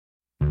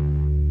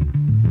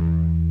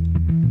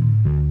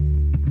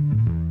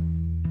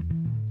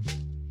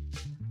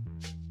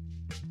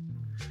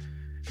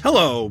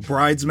Hello,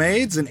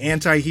 bridesmaids and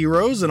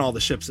anti-heroes and all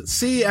the ships at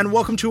sea, and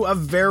welcome to A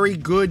Very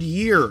Good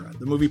Year,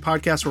 the movie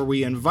podcast where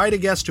we invite a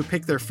guest to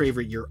pick their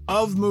favorite year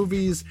of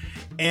movies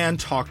and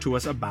talk to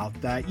us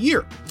about that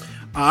year.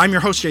 I'm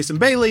your host, Jason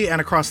Bailey, and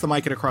across the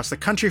mic and across the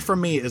country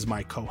from me is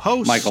my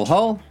co-host, Michael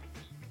Hull.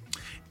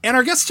 And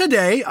our guest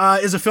today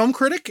is a film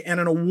critic and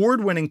an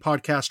award-winning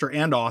podcaster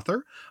and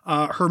author.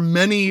 Her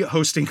many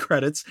hosting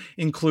credits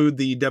include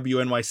the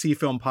WNYC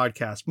film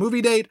podcast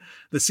Movie Date,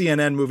 the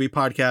CNN movie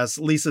podcast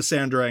Lisa,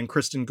 Sandra, and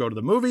Kristen Go to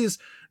the Movies,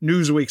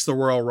 Newsweek's The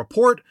Royal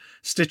Report,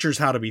 Stitcher's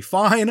How to Be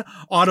Fine,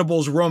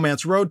 Audible's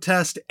Romance Road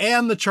Test,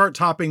 and the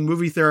chart-topping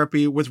Movie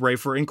Therapy with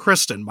Rafer and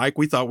Kristen. Mike,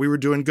 we thought we were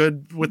doing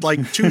good with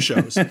like 2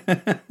 shows.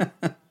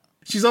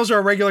 She's also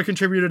a regular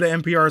contributor to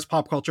NPR's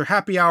Pop Culture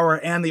Happy Hour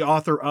and the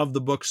author of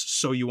the books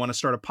So You Want to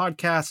Start a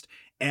Podcast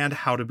and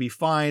How to Be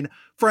Fine.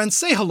 Friends,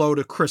 say hello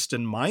to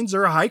Kristen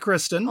Meinzer. Hi,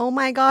 Kristen. Oh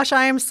my gosh,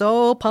 I am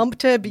so pumped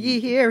to be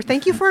here.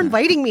 Thank you for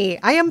inviting me.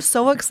 I am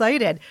so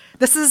excited.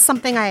 This is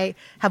something I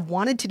have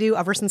wanted to do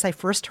ever since I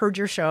first heard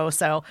your show,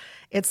 so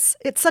it's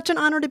such an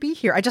honor to be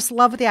here. I just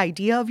love the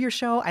idea of your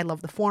show. I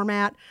love the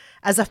format.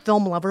 As a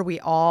film lover, we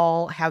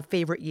all have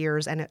favorite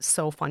years, and it's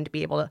so fun to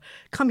be able to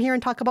come here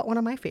and talk about one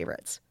of my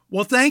favorites.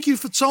 Well, thank you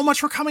so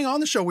much for coming on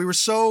the show. We were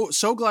so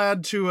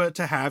glad to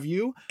have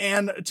you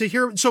and to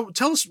hear. So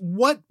tell us,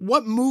 what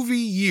movie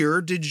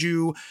year did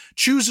you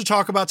choose to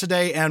talk about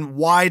today, and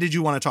why did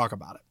you want to talk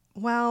about it?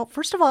 Well,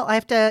 first of all, I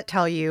have to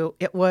tell you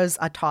it was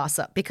a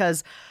toss-up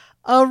because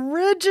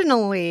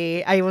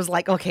originally I was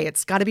like, okay,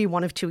 it's got to be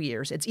one of 2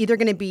 years. It's either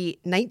going to be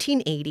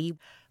 1980,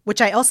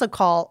 which I also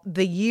call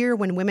the year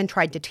when women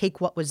tried to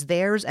take what was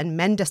theirs and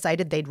men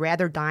decided they'd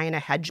rather die in a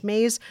hedge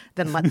maze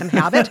than let them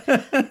have it.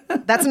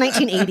 That's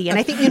 1980. And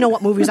I think you know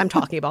what movies I'm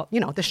talking about. You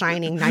know, The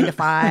Shining, 9 to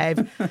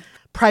 5,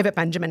 Private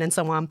Benjamin, and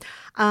so on.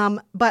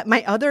 But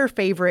my other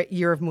favorite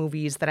year of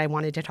movies that I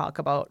wanted to talk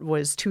about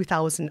was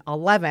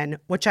 2011,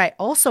 which I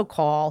also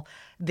call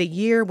the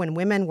year when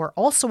women were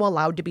also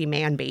allowed to be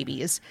man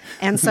babies.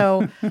 And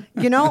so,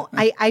 you know,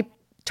 I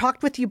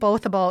talked with you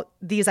both about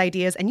these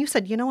ideas, and you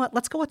said, you know what,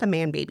 let's go with the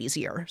man babies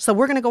year. So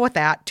we're going to go with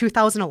that,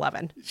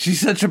 2011.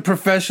 She's such a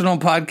professional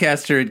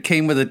podcaster. It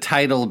came with a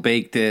title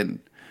baked in.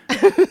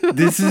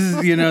 This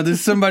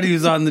is somebody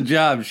who's on the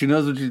job. She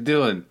knows what she's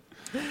doing.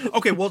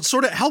 Okay, well,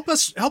 sort of help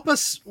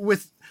us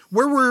with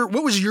where were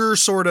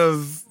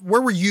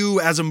you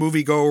as a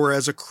moviegoer,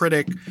 as a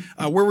critic?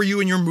 Where were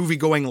you in your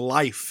movie-going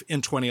life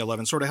in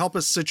 2011? Sort of help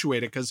us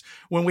situate it, because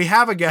when we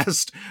have a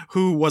guest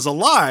who was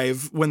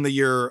alive when the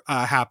year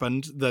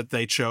happened that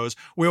they chose,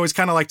 we always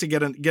kind of like to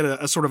get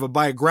a sort of a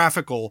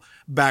biographical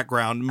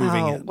background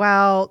moving in.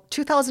 Well,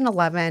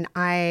 2011,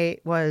 I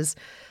was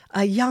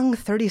a young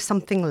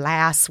 30-something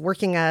lass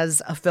working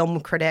as a film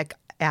critic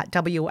at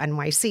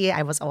WNYC.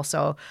 I was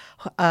also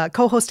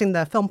co-hosting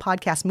the film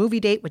podcast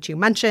Movie Date, which you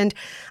mentioned.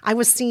 I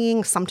was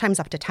seeing sometimes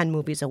up to 10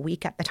 movies a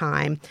week at the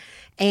time.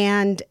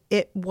 And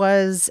it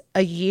was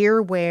a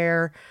year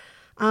where,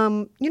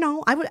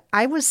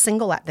 I was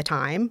single at the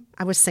time.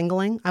 I was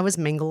singling. I was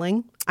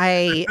mingling.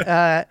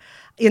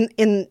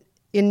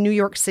 In New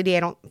York City,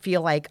 I don't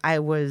feel like I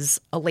was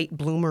a late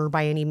bloomer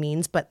by any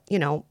means, but, you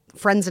know,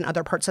 friends in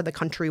other parts of the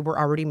country were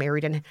already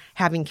married and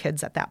having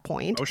kids at that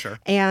point. Oh, sure.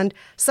 And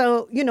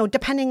so, you know,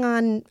 depending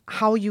on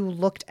how you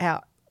looked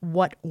at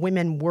what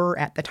women were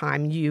at the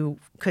time, you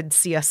could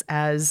see us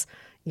as,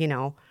 you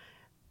know,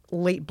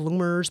 late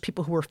bloomers,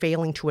 people who were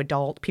failing to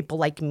adult, people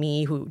like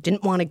me who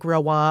didn't want to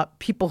grow up,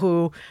 people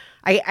who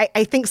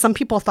I think some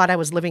people thought I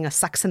was living a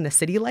Sex and the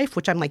City life,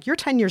 which I'm like, you're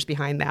 10 years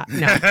behind that.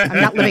 No,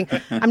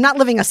 I'm not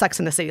living a Sex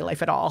and the City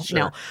life at all. Sure.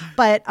 No.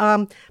 But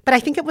I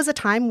think it was a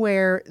time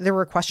where there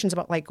were questions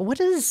about like,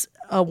 what is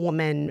a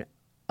woman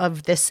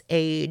of this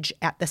age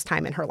at this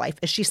time in her life?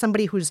 Is she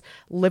somebody who's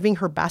living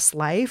her best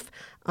life?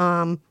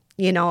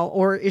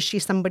 Or is she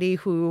somebody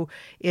who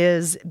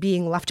is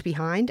being left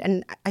behind?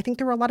 And I think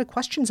there were a lot of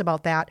questions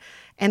about that,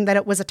 and that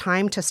it was a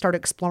time to start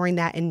exploring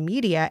that in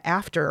media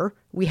after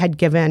we had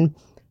given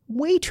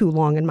way too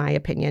long, in my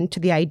opinion, to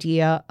the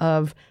idea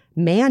of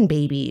man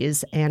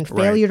babies and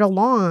failure to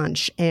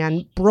launch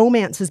and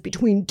bromances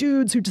between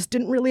dudes who just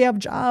didn't really have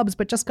jobs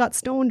but just got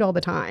stoned all the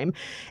time.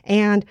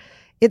 And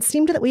it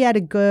seemed that we had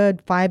a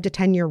good 5 to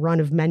 10 year run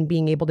of men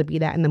being able to be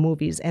that in the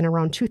movies. And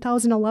around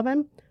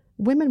 2011,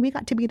 women, we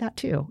got to be that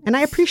too. And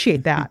I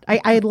appreciate that.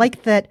 I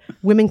like that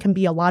women can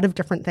be a lot of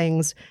different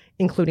things,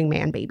 including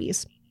man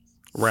babies.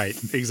 Right,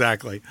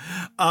 exactly.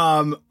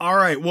 All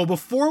right. Well,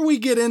 before we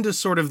get into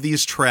sort of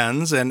these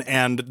trends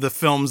and the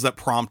films that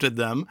prompted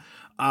them,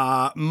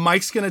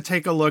 Mike's going to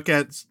take a look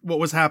at what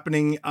was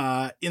happening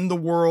in the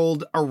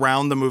world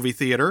around the movie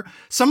theater,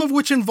 some of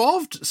which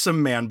involved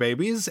some man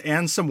babies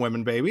and some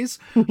women babies.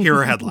 Here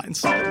are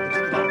headlines.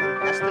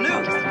 That's the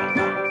news.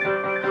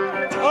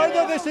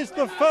 Either this is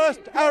the first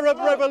Arab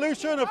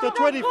revolution of the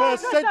 21st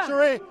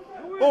century,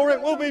 or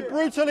it will be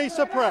brutally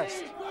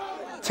suppressed.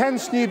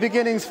 Tense new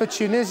beginnings for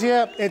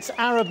Tunisia. Its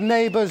Arab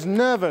neighbours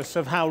nervous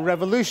of how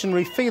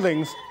revolutionary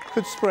feelings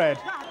could spread.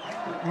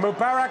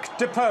 Mubarak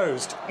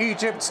deposed.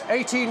 Egypt's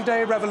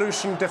 18-day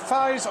revolution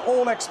defies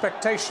all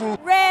expectation.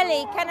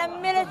 Rarely can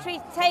a military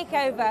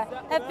takeover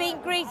have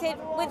been greeted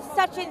with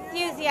such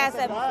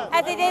enthusiasm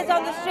as it is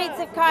on the streets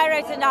of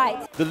Cairo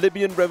tonight. The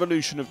Libyan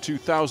revolution of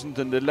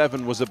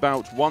 2011 was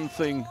about one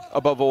thing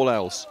above all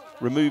else: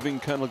 removing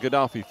Colonel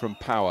Gaddafi from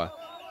power.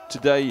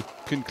 Today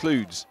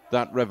concludes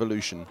that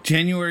revolution.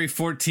 January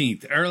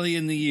 14th, early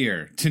in the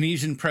year,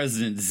 Tunisian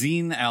President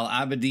Zine Al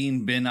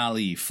Abidine bin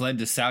Ali fled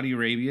to Saudi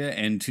Arabia,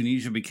 and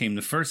Tunisia became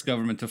the first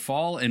government to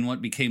fall in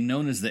what became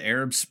known as the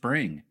Arab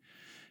Spring.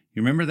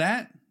 You remember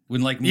that?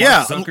 When Mark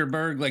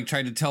Zuckerberg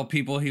tried to tell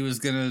people he was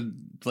going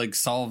to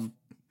solve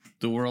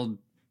the world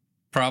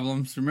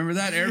problems. Remember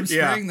that Arab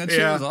Spring? That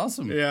shit was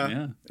awesome.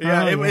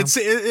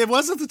 It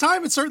was at the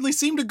time. It certainly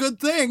seemed a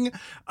good thing.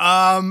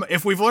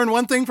 If we've learned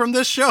one thing from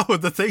this show,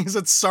 the things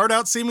that start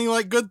out seeming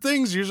like good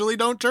things usually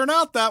don't turn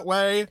out that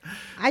way.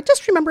 I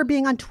just remember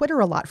being on Twitter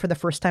a lot for the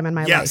first time in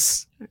my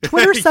life.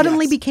 Twitter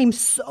suddenly became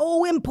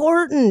so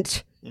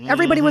important.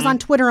 Everybody was on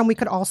Twitter, and we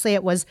could all say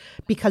it was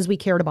because we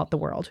cared about the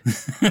world.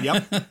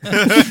 Yep.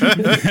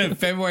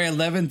 February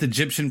 11th,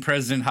 Egyptian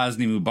President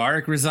Hosni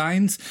Mubarak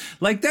resigns.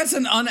 That's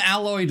an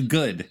unalloyed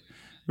good,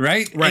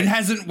 right? It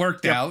hasn't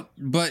worked out,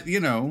 but,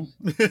 February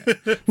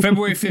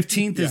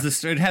 15th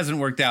is it hasn't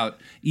worked out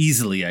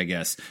easily, I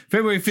guess.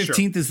 February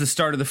 15th is the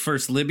start of the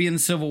first Libyan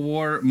civil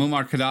war.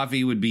 Muammar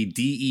Gaddafi would be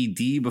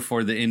DED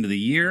before the end of the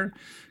year.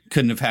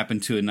 Couldn't have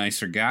happened to a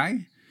nicer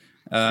guy.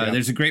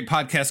 There's a great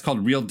podcast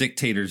called Real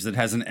Dictators that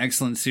has an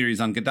excellent series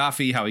on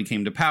Gaddafi, how he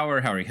came to power,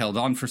 how he held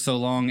on for so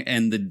long,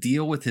 and the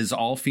deal with his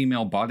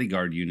all-female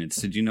bodyguard units.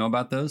 Did you know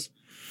about those?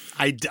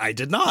 I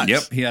did not.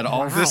 Yep, he had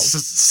all. This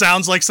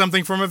sounds like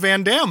something from a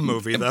Van Damme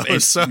movie, though.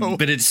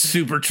 But it's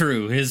super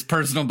true. His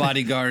personal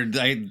bodyguard,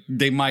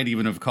 they might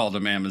even have called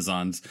them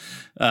Amazons.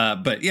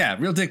 But yeah,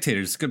 Real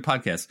Dictators, good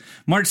podcast.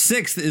 March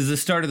 6th is the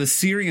start of the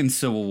Syrian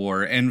civil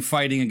war and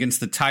fighting against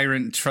the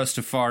tyrant,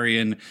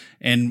 Trustafarian,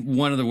 and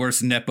one of the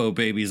worst Nepo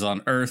babies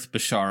on earth,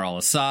 Bashar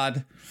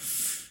al-Assad.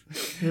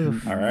 All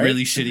right.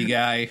 Really shitty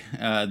guy.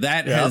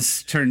 That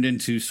has turned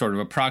into sort of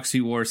a proxy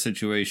war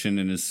situation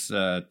and is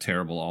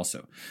terrible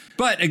also.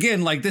 But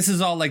again, this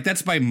is all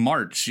that's by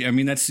March. I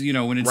mean, that's,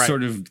 when it's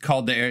sort of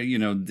called the air,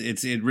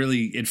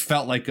 it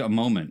felt like a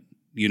moment.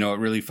 It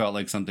really felt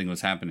like something was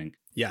happening.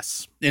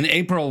 Yes. In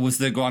April was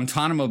the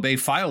Guantanamo Bay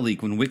file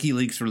leak when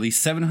WikiLeaks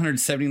released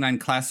 779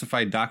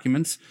 classified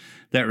documents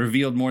that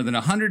revealed more than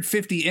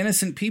 150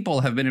 innocent people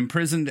have been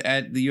imprisoned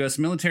at the U.S.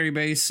 military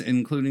base,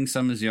 including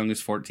some as young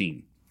as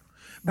 14.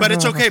 But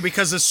it's okay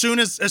because as soon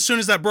as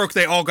that broke,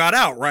 they all got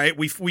out, right?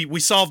 We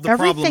solved the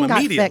problem immediately.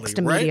 Everything got fixed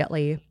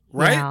immediately,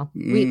 right?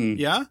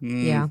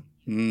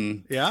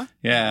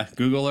 Yeah.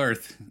 Google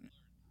Earth.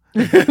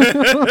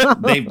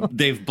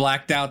 they've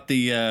blacked out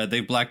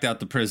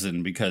the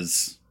prison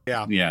because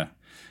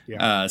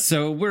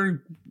so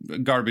we're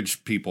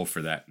garbage people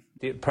for that.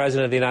 The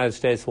President of the United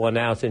States will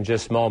announce in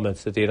just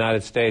moments that the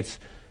United States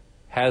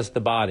has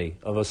the body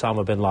of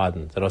Osama bin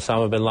Laden, that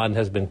Osama bin Laden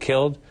has been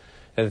killed,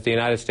 and that the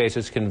United States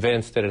is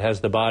convinced that it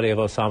has the body of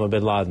Osama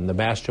bin Laden, the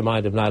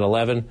mastermind of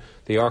 9/11,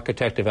 the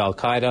architect of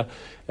al-Qaeda.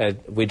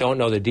 We don't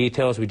know the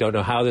details. We don't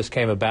know how this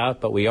came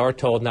about, but we are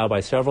told now by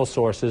several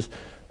sources,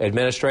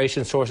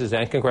 administration sources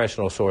and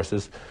congressional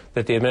sources,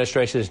 that the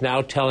administration is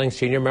now telling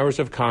senior members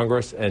of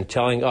Congress and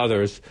telling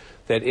others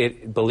that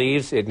it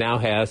believes it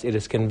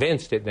is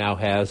convinced it now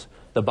has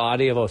the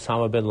body of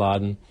Osama bin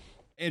Laden.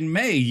 In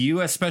May,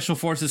 U.S. Special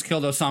Forces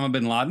killed Osama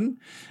bin Laden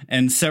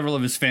and several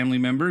of his family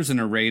members in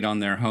a raid on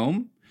their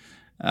home.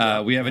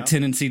 We have a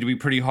tendency to be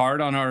pretty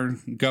hard on our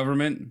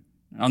government,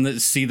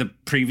 see the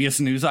previous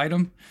news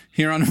item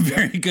here on A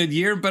Very Good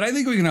Year, but I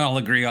think we can all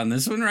agree on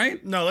this one,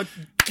 right? No,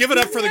 give it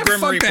up for the Grim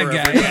fuck Reaper,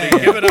 that guy.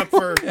 everybody. Give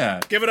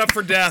it up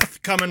for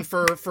death coming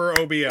for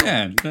OBO.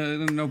 Yeah,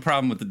 no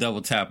problem with the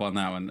double tap on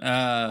that one.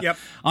 Yep.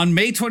 On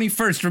May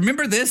 21st,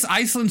 remember this?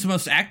 Iceland's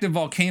most active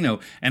volcano,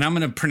 and I'm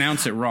going to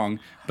pronounce it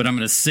wrong, but I'm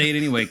going to say it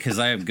anyway because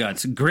I have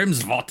guts.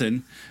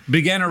 Grimsvatn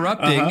began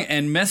erupting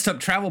and messed up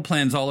travel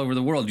plans all over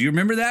the world. Do you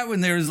remember that when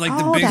there was the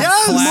big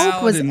cloud?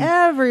 Smoke was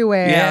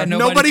everywhere. Yeah,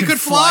 nobody could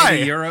fly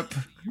to Europe.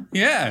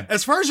 Yeah.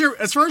 As far as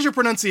your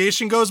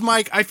pronunciation goes,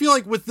 Mike, I feel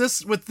like with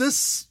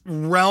this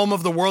realm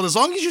of the world, as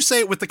long as you say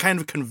it with the kind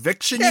of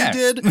conviction you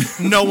did,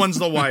 no one's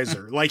the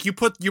wiser. You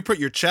put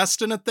your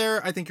chest in it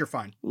there, I think you're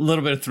fine. A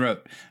little bit of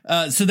throat.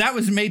 So that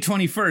was May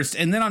 21st,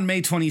 and then on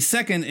May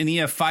 22nd, an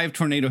EF5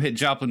 tornado hit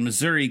Joplin,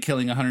 Missouri,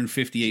 killing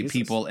 158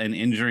 people and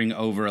injuring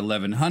over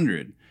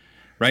 1,100.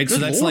 Right, so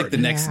that's Lord. The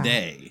next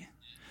day.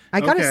 I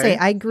gotta say,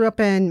 I grew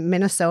up in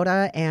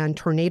Minnesota, and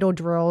tornado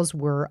drills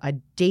were a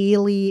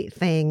daily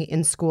thing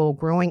in school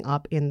growing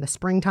up in the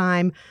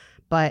springtime,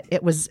 but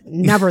it was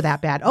never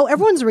that bad. Oh,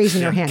 everyone's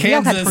raising their hand.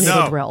 Kansas, we all had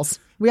tornado drills.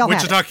 We all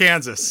Wichita, had it.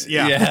 Kansas.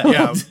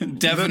 Yeah.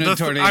 Definite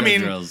tornado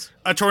drills.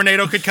 A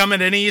tornado could come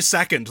at any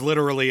second,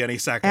 literally any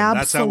second.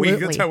 Absolutely.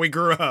 That's how we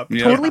grew up.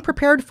 Yeah. Totally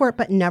prepared for it,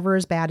 but never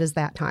as bad as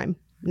that time.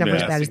 Never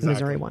as bad as the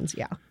Missouri ones.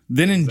 Yeah.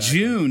 Then in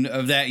June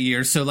of that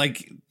year, so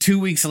 2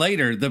 weeks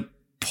later, the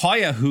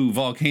Huayhu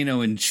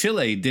volcano in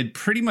Chile did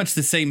pretty much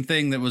the same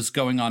thing that was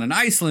going on in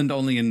Iceland,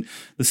 only in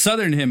the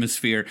southern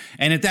hemisphere.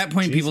 And at that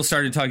point, people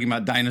started talking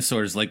about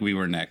dinosaurs like we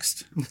were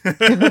next.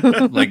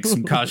 Like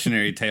some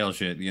cautionary tale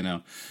shit, you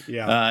know.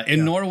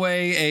 In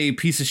Norway, a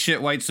piece of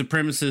shit white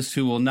supremacist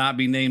who will not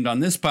be named on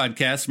this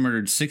podcast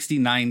murdered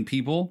 69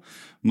 people,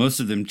 most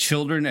of them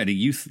children, at a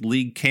youth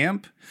league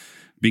camp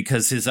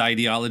because his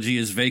ideology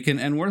is vacant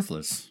and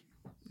worthless.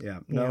 Yeah,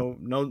 no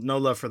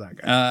love for that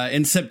guy.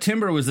 In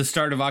September was the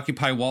start of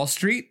Occupy Wall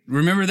Street.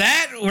 Remember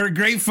that? Where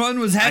great fun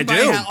was had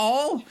by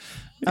all?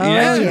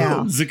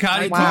 Yeah.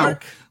 Zuccotti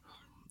Park.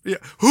 Yeah.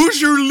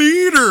 Who's your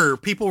leader?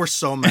 People were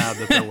so mad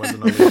that there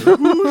wasn't a leader.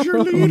 Who's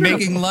your leader?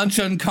 Making lunch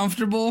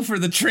uncomfortable for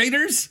the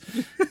traitors?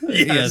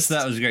 Yes,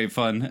 that was great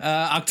fun.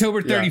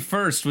 October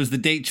 31st was the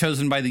date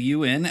chosen by the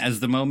UN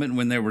as the moment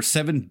when there were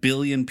 7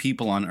 billion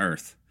people on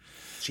Earth.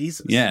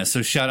 Jesus. Yeah,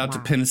 so shout out to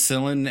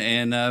penicillin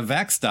and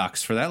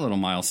Vaxdocs for that little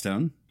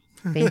milestone.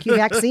 Thank you,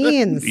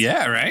 vaccines.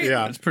 Yeah, right?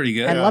 Yeah. That's pretty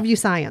good. I love you,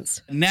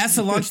 science.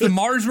 NASA launched the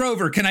Mars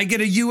rover. Can I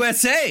get a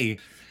USA?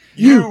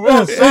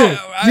 USA.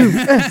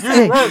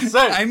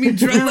 I mean,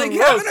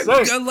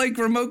 having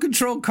a remote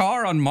control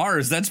car on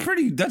Mars. I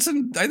think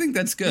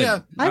that's good.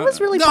 Yeah. I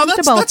was really pumped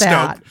about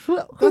that.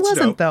 Dope. Who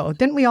wasn't, though?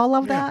 Didn't we all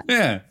love that?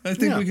 Yeah, I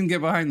think we can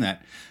get behind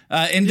that.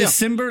 In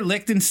December,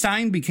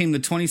 Liechtenstein became the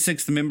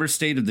 26th member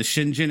state of the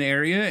Schengen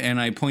area, and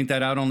I point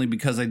that out only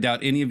because I doubt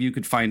any of you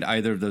could find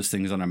either of those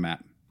things on a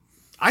map.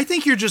 I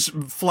think you're just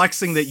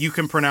flexing that you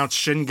can pronounce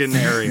Schengen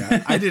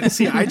area. I didn't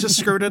see. I just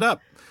screwed it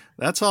up.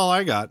 That's all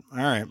I got. All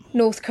right.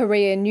 North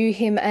Korea knew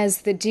him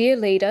as the dear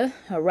leader.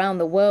 Around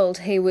the world,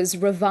 he was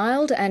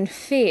reviled and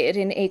feared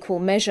in equal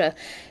measure.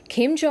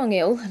 Kim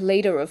Jong-il,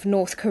 leader of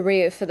North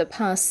Korea for the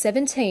past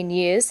 17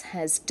 years,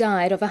 has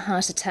died of a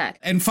heart attack.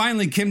 And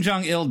finally, Kim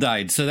Jong-il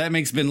died. So that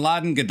makes bin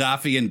Laden,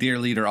 Gaddafi, and dear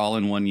leader all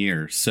in 1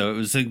 year. So it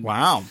was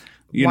wow.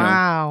 You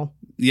know,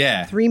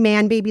 yeah. 3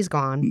 man babies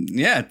gone.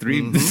 Yeah,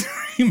 3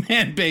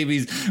 man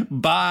babies.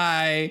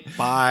 Bye.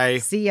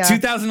 See ya.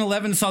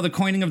 2011 saw the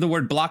coining of the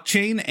word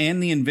blockchain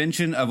and the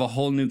invention of a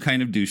whole new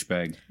kind of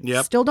douchebag.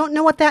 Yep. Still don't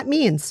know what that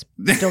means.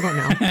 Still don't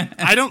know.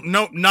 I don't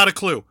know. Not a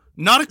clue.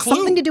 Not a clue.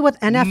 Something to do with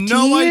NFTs,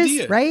 no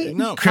idea. right?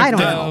 No. Crypto, I don't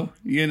know.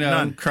 You know,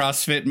 None.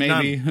 CrossFit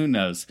maybe. None. Who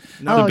knows?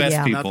 Oh, The best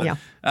yeah. people. Yeah.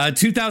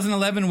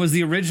 2011 was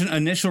the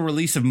initial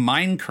release of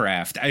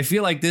Minecraft. I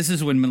feel like this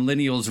is when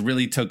millennials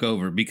really took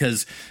over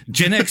because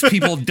Gen X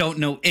people don't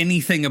know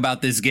anything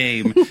about this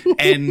game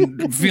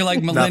and feel like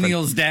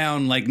millennials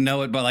down like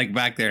know it, but like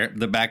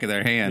the back of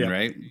their hand,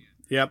 right?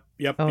 Yep.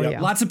 Oh, yeah.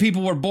 Lots of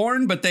people were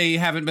born, but they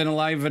haven't been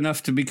alive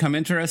enough to become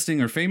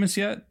interesting or famous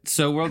yet.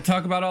 So we'll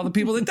talk about all the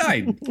people that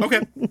died.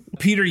 Okay.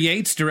 Peter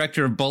Yates,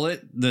 director of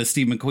Bullet, the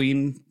Steve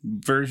McQueen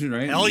version,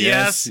 right? Hell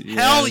yes.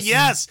 Hell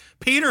yes.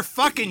 Peter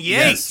fucking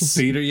Yates. Yes,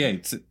 Peter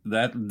Yates.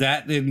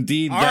 That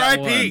indeed.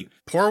 R.I.P.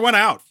 Pour one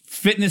out.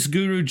 Fitness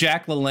guru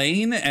Jack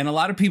LaLanne, and a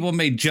lot of people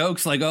made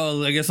jokes like,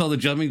 "Oh, I guess all the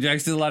jumping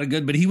jacks did a lot of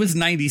good," but he was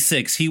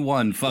 96. He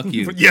won. Fuck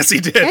you. Yes, he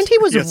did. And he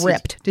was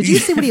ripped. Did you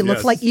see what he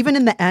looked like? Even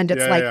in the end,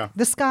 it's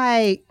this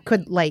guy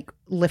could like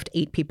lift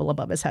 8 people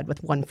above his head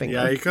with one finger.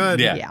 Yeah, he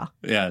could.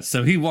 Yeah.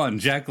 So he won.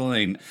 Jack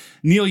LaLanne.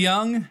 Neil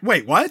Young.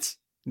 Wait, what?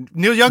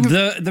 Neil Young,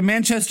 the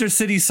Manchester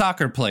City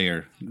soccer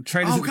player.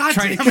 Trying to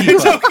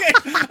keep up.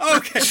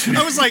 Okay.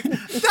 I was like,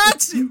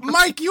 that's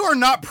Mike. You are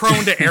not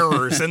prone to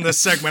errors in this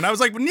segment. I was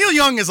like, Neil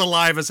Young is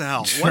alive as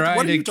hell. What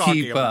are you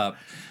talking about?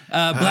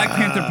 Black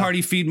Panther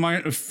Party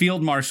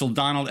Field Marshal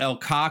Donald L.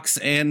 Cox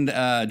and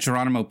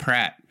Geronimo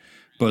Pratt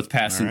both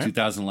passed in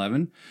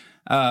 2011.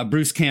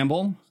 Bruce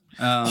Campbell.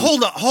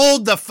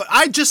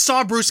 I just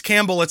saw Bruce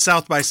Campbell at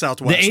South by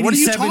Southwest. The What are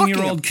you talking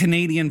 87-year-old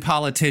Canadian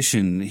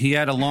politician. He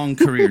had a long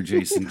career,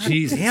 Jason.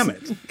 Jesus. Damn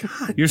it.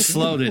 God. You're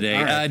slow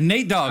today. Right.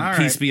 Nate Dogg,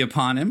 peace be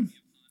upon him.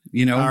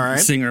 You know,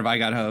 singer of I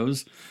Got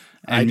Hose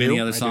and many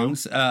other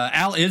songs.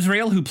 Al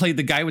Israel, who played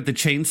the guy with the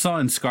chainsaw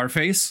in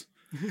Scarface.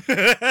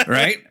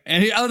 Right?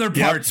 And the other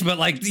parts, but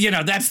like, you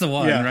know, that's the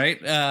one, right?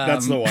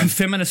 That's the one.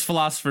 Feminist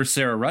philosopher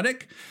Sarah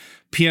Ruddick.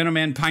 Piano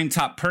man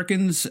Pinetop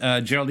Perkins,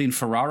 Geraldine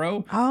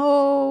Ferraro.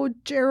 Oh,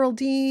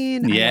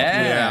 Geraldine.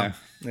 Yeah.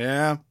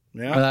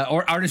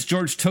 Or artist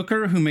George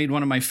Tooker, who made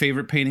one of my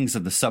favorite paintings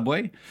of the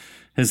subway.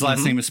 His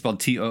last name is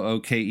spelled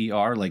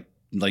Tooker,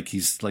 like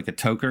he's like a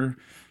toker.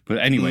 But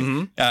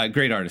anyway,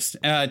 great artist.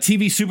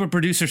 TV super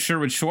producer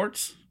Sherwood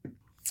Schwartz.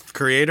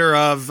 Creator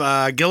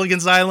of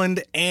Gilligan's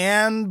Island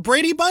and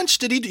Brady Bunch.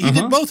 He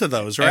did both of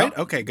those, right? Yep.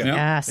 Okay, good.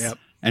 Yes. Yep.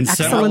 And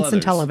excellence in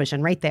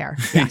television, right there.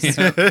 Yes.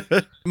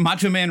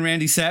 Macho Man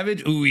Randy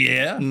Savage. Ooh,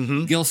 yeah.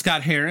 Gil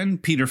Scott Heron,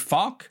 Peter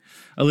Falk,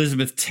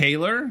 Elizabeth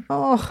Taylor.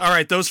 Oh. All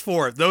right, those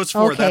four.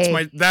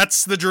 Okay.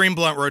 That's the Dream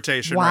Blunt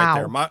rotation right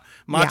there.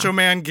 Macho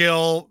Man,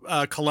 Gil,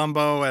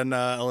 Columbo, and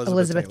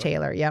Elizabeth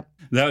Taylor. Yep.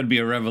 That would be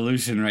a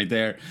revolution right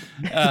there.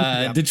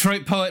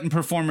 Detroit poet and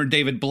performer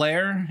David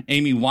Blair,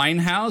 Amy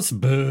Winehouse.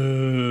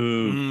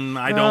 Boo.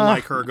 I don't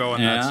like her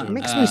going that soon. It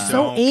makes me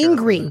so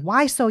angry.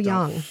 Why so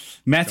young?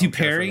 Matthew Don't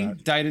care for Perry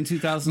that. died in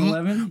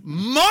 2011.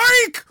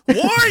 Mike,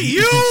 why are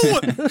you?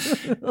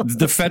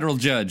 The federal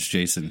judge,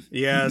 Jason.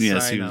 Yes, he I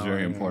was know.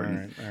 very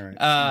important. All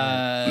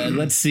right.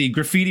 Let's see.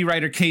 Graffiti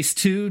writer Case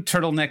 2,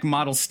 turtleneck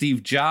model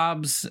Steve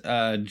Jobs,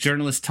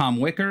 journalist Tom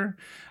Wicker,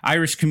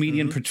 Irish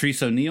comedian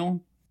Patrice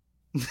O'Neill.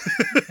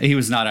 He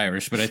was not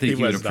Irish, but I think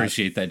you would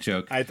appreciate that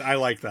joke. I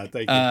like that.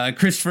 Thank you.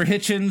 Christopher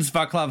Hitchens,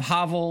 Václav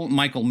Havel,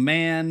 Michael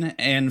Mann,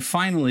 and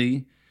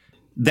finally,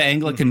 the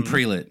Anglican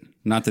prelate.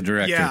 Not the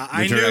director. Yeah,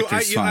 I knew.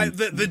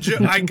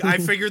 I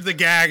figured the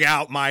gag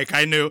out, Mike.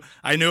 I knew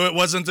it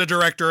wasn't the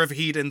director of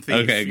Heat and Thief.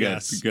 Okay, good,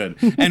 yes. good.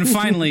 And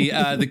finally,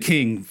 the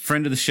king,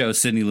 friend of the show,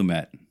 Sidney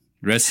Lumet.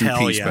 Rest in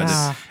peace,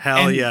 brother.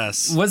 Hell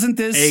yes. Wasn't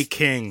this a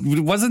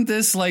king? Wasn't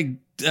this like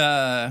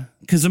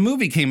because a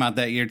movie came out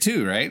that year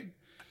too, right?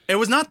 It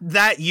was not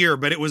that year,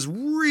 but it was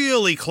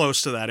really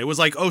close to that. It was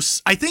like,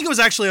 I think it was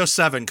actually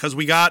 07, because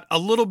we got a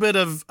little bit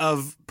of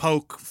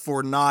poke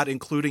for not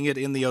including it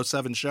in the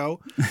 07 show,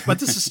 but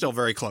this is still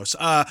very close.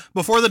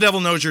 Before the Devil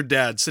Knows You're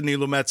Dead, Sidney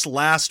Lumet's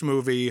last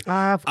movie,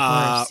 of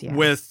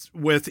course,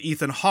 with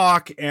Ethan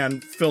Hawke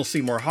and Phil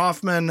Seymour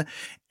Hoffman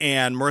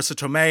and Marissa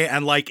Tomei,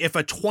 and like if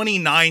a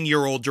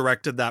 29-year-old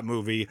directed that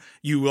movie,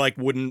 you like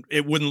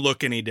it wouldn't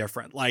look any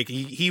different. Like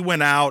he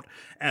went out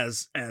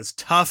as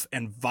tough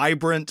and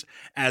vibrant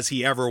as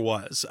he ever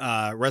was.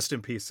 Rest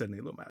in peace, Sidney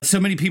Lumet. So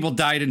many people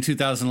died in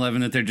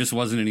 2011 that there just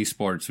wasn't any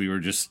sports. We were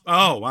just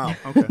oh wow,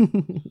 okay.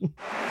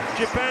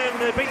 Japan,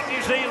 they beat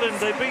New Zealand,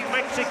 they beat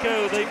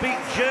Mexico, they beat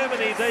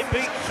Germany, they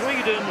beat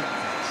Sweden.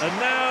 And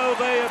now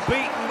they have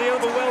beaten the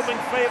overwhelming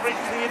favourites,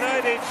 the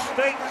United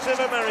States of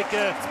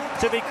America,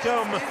 to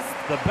become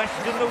the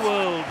best in the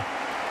world.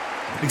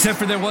 Except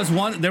for there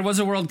was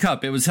a World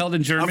Cup. It was held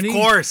in Germany. Of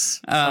course.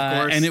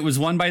 And it was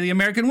won by the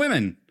American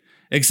women.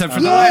 Except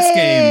for the last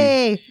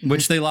game,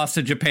 which they lost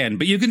to Japan.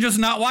 But you can just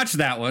not watch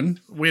that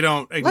one. We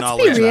don't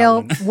acknowledge Let's be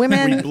real. that one.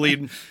 Women, we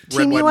bleed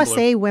Team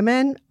USA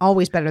women,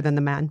 always better than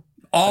the men.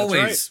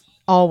 Always.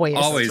 Always.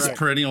 Always.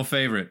 Perennial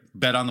favorite.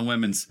 Bet on the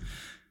women's.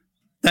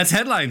 That's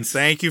headlines.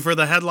 Thank you for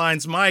the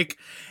headlines, Mike.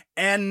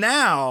 And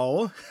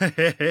now,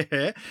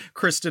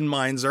 Kristen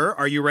Meinzer,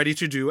 are you ready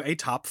to do a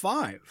top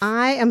 5?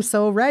 I am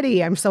so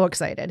ready. I'm so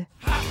excited.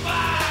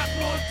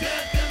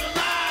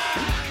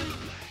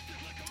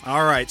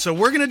 All right, so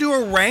we're going to do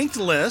a ranked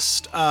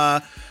list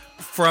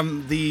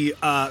from the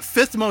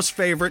 5th most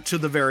favorite to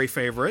the very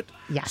favorite.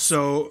 Yes.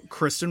 So,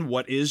 Kristen,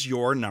 what is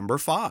your number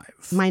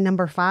 5? My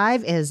number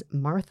 5 is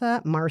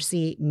Martha,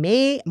 Marcy,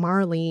 May,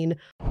 Marlene.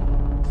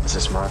 Is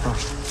this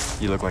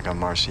Martha? You look like a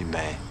Marcy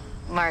May.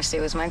 Marcy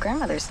was my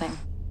grandmother's name.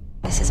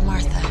 This is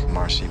Martha.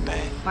 Marcy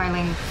May.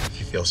 Marlene. If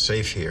you feel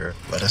safe here,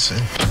 let us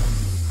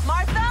in.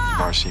 Martha!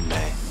 Marcy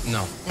May.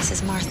 No. This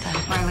is Martha.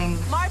 Marlene.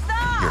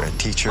 Martha! You're a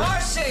teacher.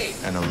 Marcy!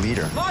 And a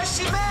leader.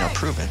 Marcy May! Now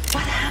prove it.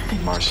 What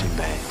happened? Marcy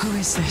May. Who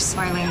is this?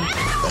 Marlene.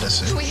 Let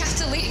us in. We have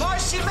to leave.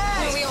 Marcy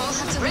May! We all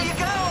have to leave. Where are you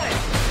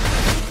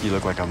going? You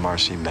look like a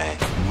Marcy May.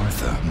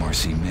 Martha,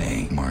 Marcy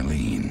May,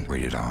 Marlene.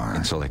 Rated R.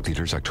 In select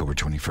theaters October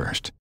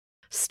 21st.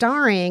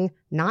 Starring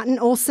not an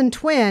Olsen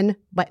twin,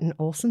 but an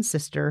Olsen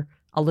sister,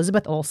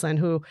 Elizabeth Olsen,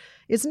 who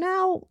is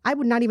now, I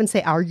would not even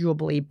say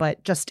arguably,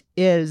 but just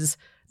is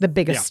the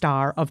biggest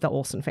star of the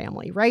Olsen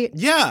family, right?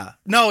 Yeah.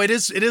 No, it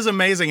is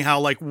amazing how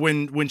like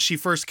when she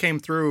first came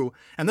through,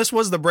 and this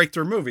was the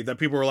breakthrough movie that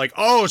people were like,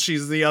 oh,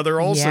 she's the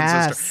other Olsen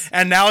sister.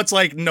 And now it's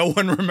like no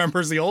one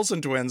remembers the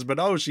Olsen twins, but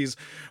oh, she's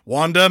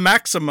Wanda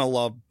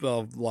Maximoff.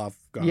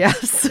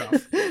 Yes.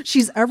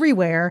 She's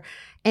everywhere.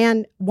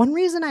 And one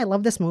reason I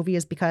love this movie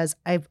is because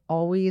I've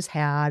always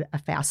had a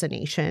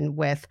fascination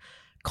with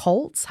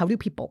cults. How do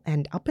people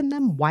end up in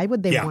them? Why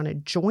would they want to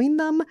join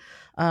them?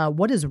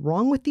 What is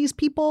wrong with these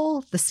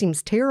people? This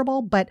seems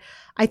terrible. But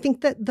I think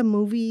that the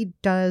movie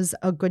does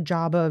a good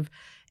job of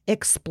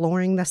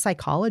exploring the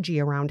psychology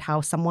around how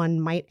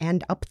someone might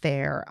end up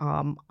there,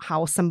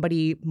 how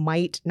somebody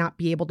might not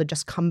be able to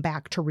just come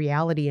back to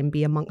reality and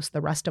be amongst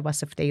the rest of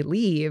us if they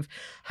leave,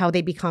 how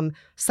they become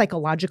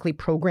psychologically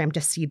programmed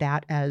to see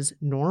that as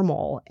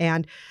normal.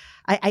 And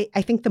I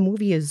think the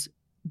movie is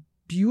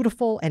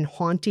beautiful and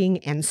haunting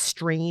and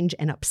strange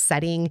and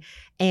upsetting.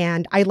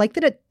 And I like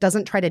that it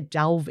doesn't try to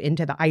delve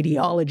into the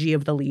ideology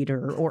of the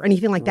leader or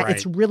anything like that. Right.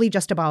 It's really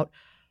just about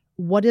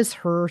what is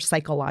her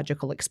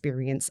psychological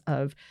experience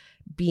of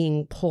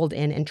being pulled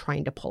in and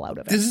trying to pull out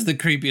of it. This is the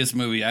creepiest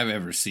movie I've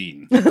ever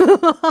seen.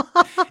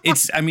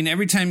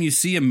 Every time you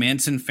see a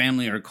Manson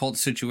family or a cult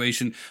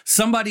situation,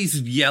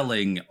 somebody's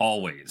yelling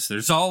always.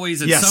 There's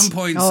always at some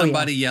point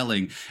somebody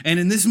yelling. And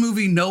in this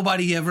movie,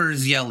 nobody ever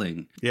is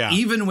yelling. Yeah.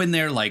 Even when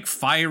they're like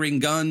firing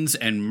guns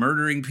and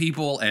murdering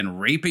people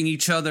and raping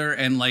each other,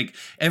 and like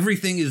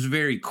everything is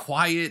very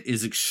quiet,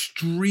 is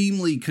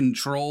extremely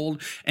controlled.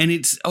 And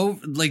it's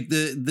like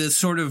the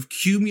sort of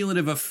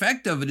cumulative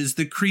effect of it is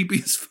the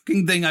creepiest fucking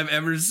fucking thing I've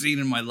ever seen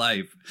in my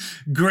life.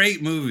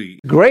 Great movie.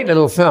 Great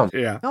little film.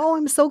 Yeah. Oh,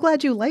 I'm so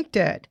glad you liked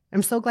it.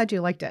 I'm so glad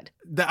you liked it.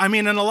 I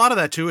mean, and a lot of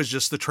that too is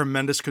just the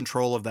tremendous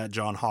control of that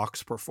John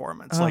Hawkes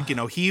performance. Like, you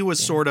know, he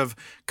was sort of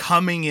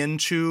coming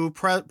into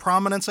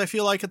prominence, I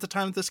feel like, at the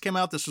time that this came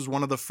out. This was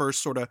one of the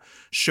first sort of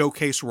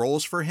showcase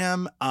roles for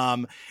him.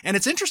 And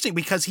it's interesting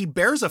because he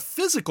bears a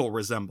physical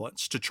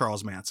resemblance to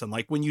Charles Manson.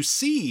 Like, when you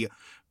see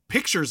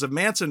pictures of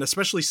Manson,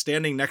 especially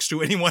standing next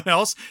to anyone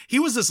else, he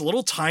was this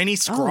little tiny,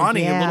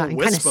 scrawny little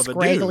wisp of a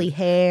dude. Scraggly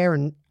hair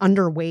and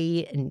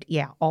underweight and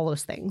all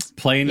those things.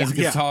 Playing his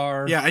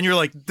guitar. Yeah, and you're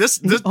like, this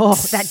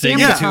that damn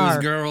guitar.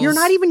 Girls. You're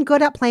not even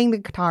good at playing the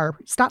guitar.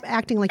 Stop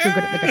acting like you're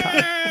good at the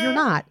guitar. You're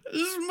not.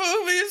 This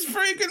movie is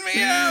freaking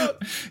me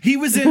out. He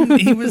was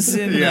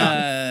in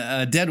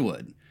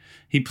Deadwood.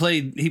 He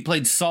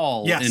played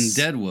Saul in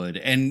Deadwood,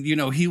 and you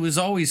know he was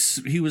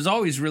always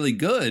really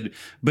good,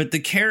 but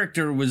the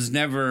character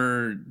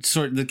never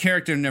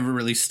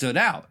really stood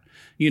out.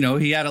 You know,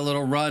 he had a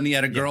little run, he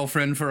had a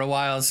girlfriend for a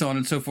while, so on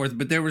and so forth.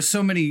 But there were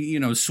so many, you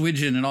know,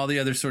 Swidgen and all the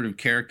other sort of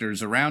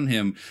characters around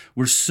him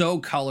were so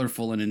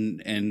colorful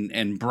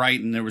and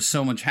bright, and there was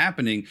so much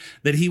happening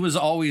that he was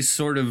always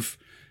sort of,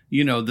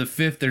 you know, the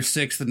fifth or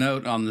sixth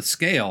note on the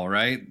scale,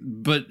 right?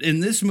 But in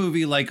this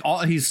movie, like,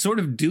 he's sort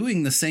of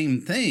doing the same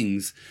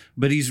things,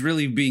 but he's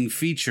really being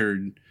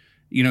featured.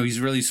 You know, he's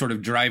really sort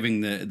of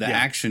driving the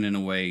action in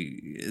a way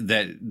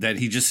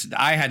that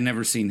I had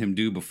never seen him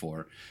do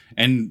before,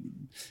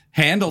 and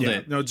handled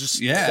it. No, just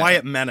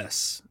quiet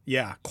menace.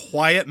 Yeah,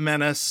 quiet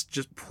menace,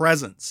 just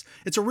presence.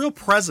 It's a real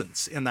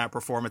presence in that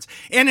performance,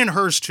 and in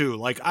hers too.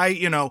 Like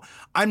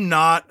I'm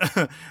not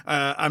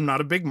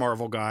a big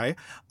Marvel guy,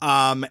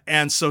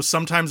 and so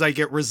sometimes I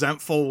get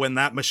resentful when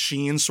that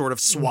machine sort of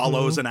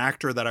swallows an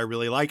actor that I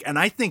really like, and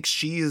I think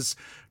she is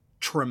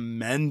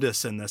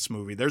tremendous in this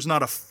movie. There's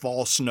not a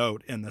false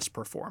note in this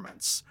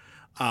performance,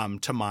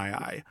 to my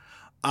eye.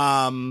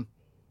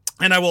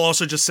 And I will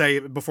also just say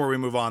before we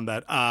move on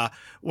that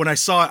when I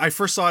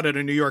first saw it at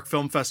a New York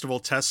Film Festival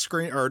press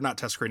screening for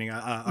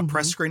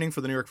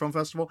the New York Film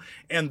Festival,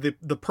 and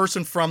the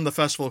person from the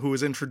festival who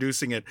was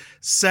introducing it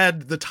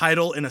said the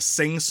title in a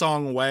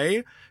sing-song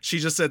way. She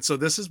just said, "So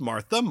this is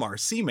Martha,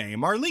 Marcy, May,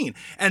 Marlene,"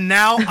 and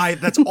now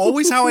that's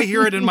always how I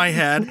hear it in my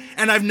head,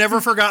 and I've never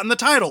forgotten the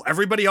title.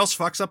 Everybody else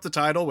fucks up the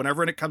title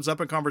whenever it comes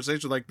up in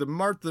conversation, like the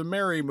Martha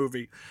Mary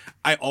movie.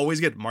 I always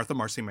get Martha,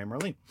 Marcy, May,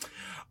 Marlene.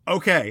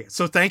 Okay,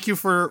 so thank you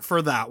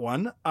for that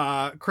one.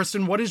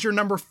 Kristen, what is your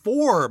number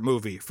 4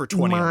 movie for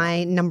 20?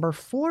 My number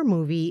 4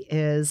 movie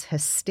is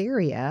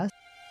Hysteria.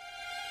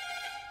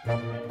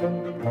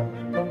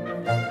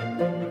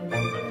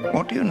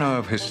 What do you know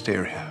of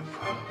hysteria?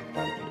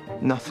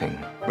 Nothing.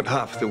 But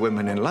half the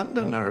women in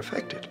London are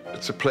affected.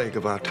 It's a plague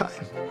of our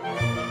time.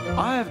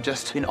 I have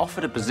just been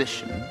offered a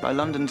position by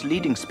London's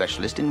leading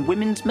specialist in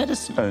women's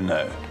medicine. Oh,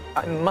 no.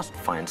 I must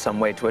find some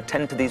way to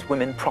attend to these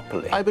women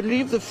properly. I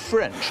believe the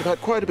French have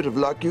had quite a bit of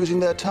luck using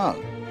their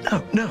tongue.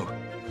 No.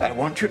 I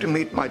want you to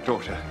meet my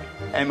daughter,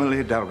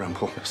 Emily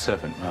Dalrymple. Your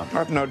servant, ma'am.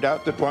 I've no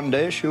doubt that one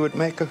day she would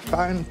make a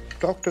fine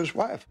doctor's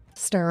wife.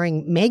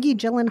 Starring Maggie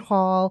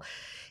Gyllenhaal.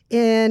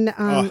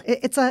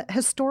 It's a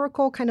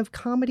historical kind of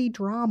comedy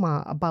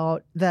drama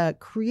about the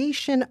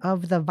creation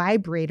of the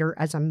vibrator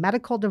as a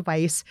medical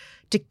device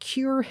to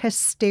cure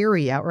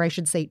hysteria, or I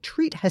should say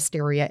treat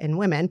hysteria in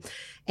women.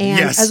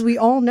 And as we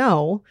all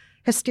know,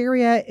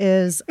 hysteria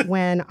is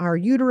when our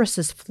uterus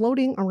is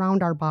floating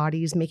around our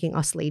bodies, making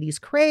us ladies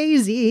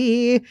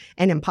crazy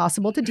and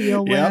impossible to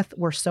deal with.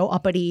 We're so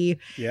uppity.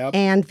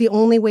 And the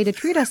only way to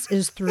treat us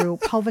is through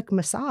pelvic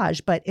massage.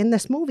 But in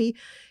this movie,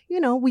 you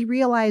know, we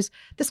realize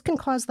this can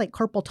cause like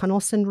carpal tunnel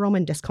syndrome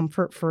and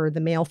discomfort for the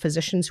male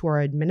physicians who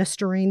are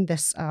administering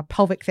this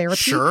pelvic therapy.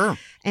 Sure.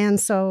 And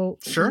so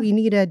we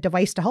need a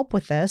device to help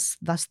with this,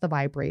 thus the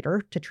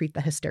vibrator to treat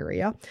the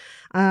hysteria.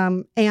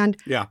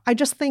 I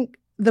just think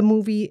the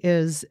movie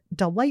is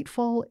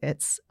delightful.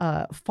 It's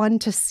fun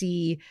to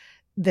see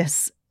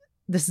this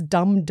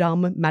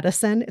dumb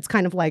medicine. It's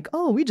kind of like,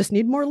 oh, we just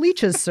need more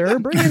leeches, sir.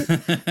 Bring in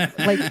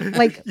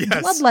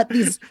bloodlet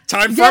these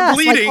time for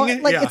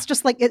bleeding. It's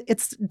just like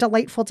it's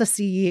delightful to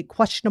see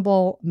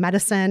questionable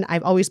medicine.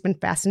 I've always been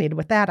fascinated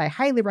with that. I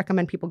highly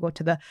recommend people go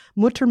to the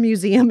Mutter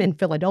Museum in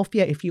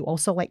Philadelphia if you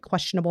also like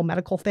questionable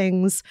medical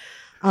things.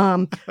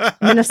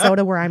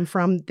 Minnesota, where I'm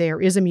from,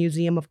 there is a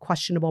museum of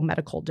questionable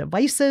medical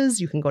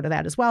devices. You can go to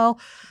that as well.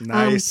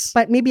 Nice.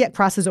 But maybe it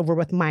crosses over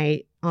with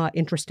my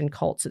interest in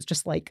cults. It's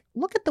just like,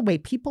 look at the way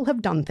people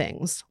have done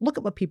things. Look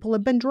at what people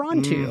have been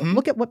drawn to.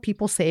 Look at what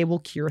people say will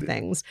cure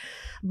things.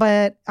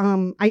 But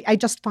I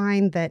just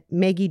find that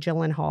Maggie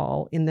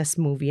Gyllenhaal in this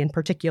movie in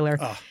particular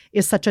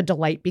is such a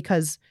delight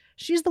because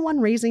she's the one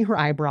raising her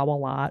eyebrow a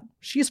lot.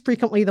 She's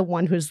frequently the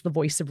one who's the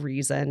voice of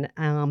reason.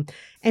 And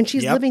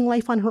she's living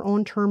life on her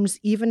own terms,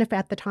 even if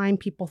at the time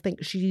people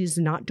think she's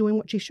not doing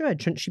what she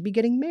should. Shouldn't she be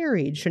getting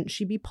married? Shouldn't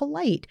she be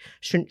polite?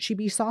 Shouldn't she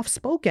be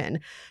soft-spoken?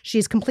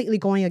 She's completely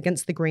going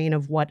against the grain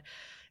of what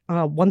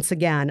once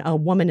again, a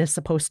woman is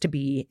supposed to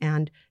be,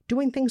 and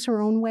doing things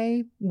her own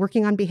way,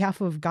 working on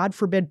behalf of, God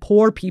forbid,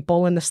 poor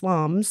people in the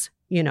slums,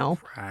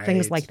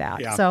 things like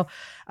that. Yeah. So,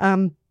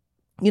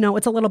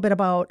 it's a little bit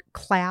about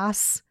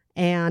class,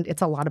 and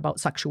it's a lot about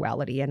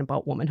sexuality and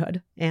about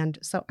womanhood. And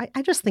so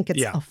I just think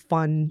it's a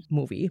fun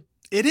movie.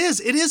 It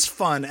is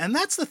fun. And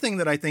that's the thing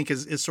that I think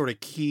is sort of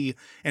key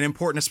and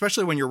important,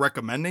 especially when you're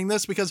recommending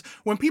this, because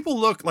when people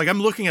look, like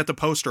I'm looking at the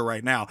poster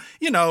right now,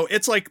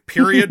 it's like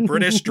period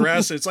British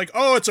dress. It's like,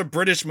 oh, it's a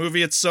British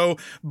movie. It's so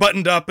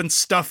buttoned up and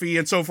stuffy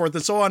and so forth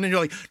and so on. And you're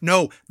like,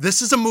 no,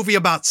 this is a movie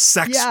about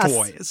sex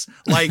toys.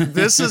 Like,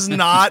 this is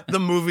not the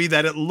movie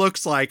that it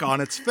looks like on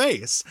its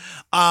face.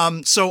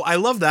 So I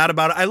love that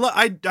about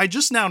it. I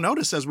just now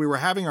noticed as we were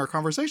having our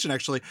conversation,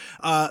 actually,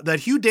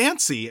 that Hugh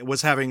Dancy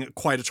was having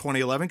quite a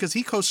 2011 because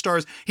he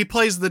co-stars, he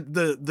plays the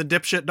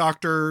dipshit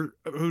doctor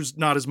who's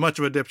not as much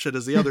of a dipshit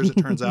as the others, it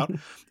turns out,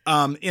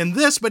 in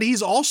this, but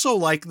he's also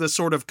like the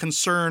sort of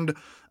concerned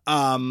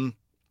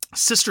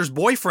sister's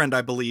boyfriend,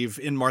 I believe,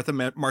 in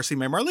Marcy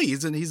May Marley.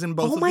 He's in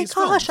both of these films.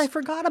 Oh my gosh, I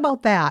forgot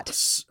about that.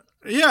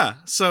 Yeah,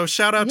 so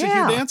shout out to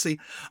Hugh Dancy.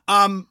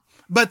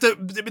 But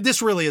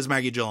this really is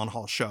Maggie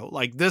Gyllenhaal's show.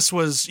 Like, this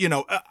was,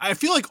 I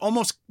feel like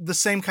almost the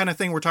same kind of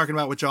thing we're talking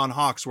about with John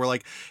Hawkes, where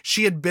like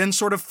she had been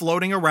sort of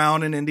floating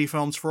around in indie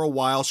films for a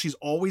while. She's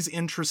always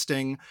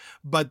interesting,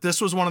 but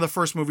this was one of the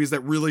first movies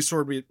that really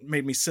sort of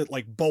made me sit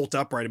like bolt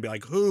upright and be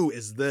like, who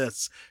is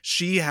this?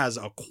 She has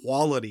a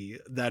quality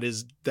that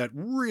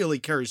really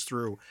carries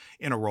through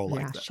in a role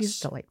like this. She's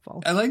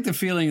delightful. I like the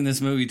feeling in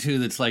this movie too.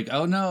 That's like,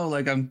 oh no,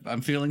 like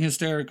I'm feeling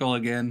hysterical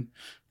again.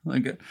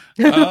 Like,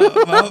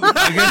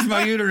 I guess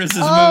my uterus is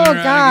moving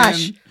around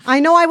again. I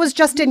know I was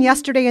just in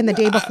yesterday and the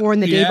day before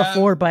and the day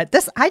before, but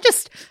this, I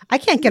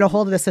can't get a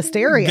hold of this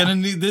hysteria. Gonna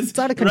need this. It's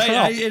out of control.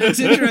 Right? It's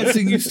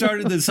interesting. You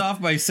started this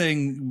off by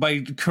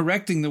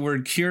correcting the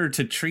word cure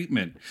to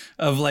treatment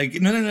of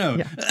like, no.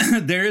 Yeah.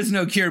 There is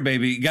no cure,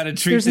 baby. You got to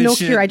treat this shit. There's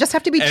no cure. I just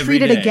have to be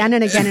treated again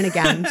and again and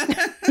again. And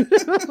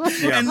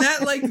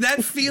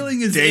that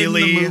feeling is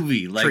daily in the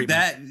movie. Like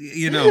treatment.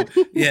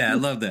 That, I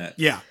love that.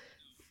 Yeah.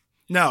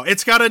 No,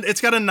 it's got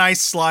a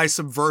nice, sly,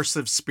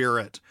 subversive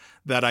spirit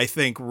that I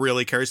think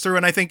really carries through,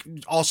 and I think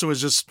also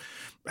has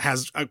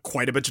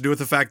quite a bit to do with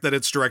the fact that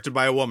it's directed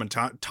by a woman.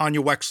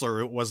 Tanya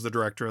Wexler was the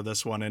director of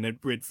this one, and it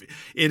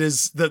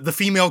is the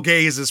female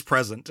gaze is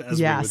present, as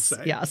we would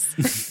say.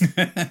 Yes.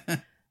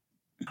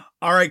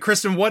 All right,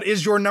 Kristen, what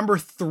is your number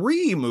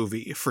 3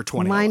 movie for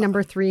 2011? My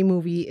number 3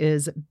 movie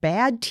is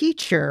Bad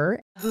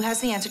Teacher. Who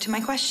has the answer to my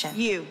question?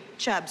 You,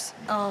 Chubbs.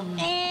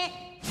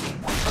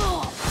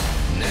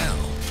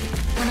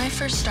 When I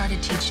first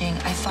started teaching,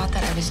 I thought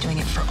that I was doing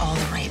it for all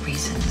the right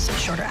reasons.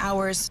 Shorter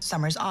hours,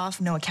 summers off,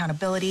 no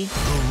accountability.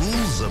 The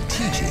rules of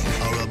teaching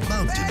are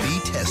about to be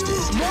tested.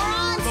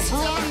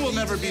 LeBron will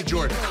never be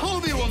Jordan.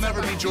 Kobe will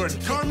never be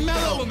Jordan.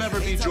 Carmelo will never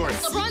be Jordan.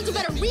 LeBron's a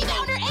better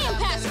rebounder and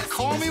passer.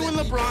 Call me when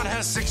LeBron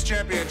has 6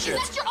 championships.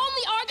 That's your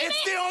only argument?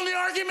 It's the only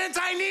argument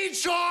I need,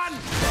 Sean!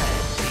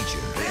 Bad Teacher,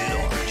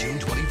 rated R, June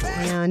 24th.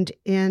 And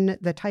in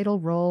the title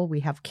role,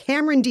 we have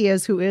Cameron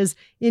Diaz, who is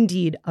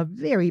indeed a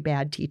very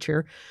bad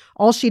teacher.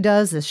 All she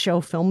does is show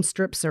film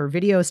strips or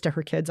videos to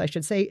her kids. I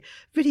should say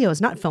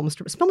videos, not film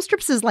strips. Film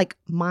strips is like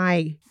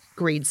my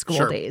grade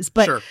school days.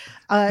 But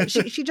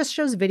she just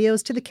shows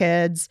videos to the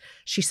kids.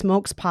 She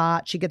smokes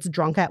pot. She gets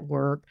drunk at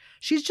work.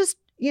 She's just,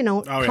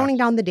 counting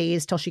down the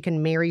days till she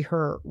can marry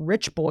her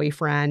rich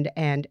boyfriend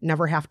and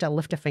never have to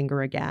lift a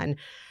finger again.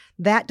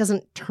 That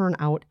doesn't turn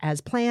out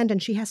as planned,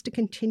 and she has to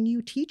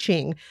continue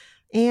teaching.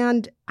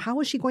 And how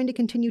is she going to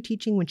continue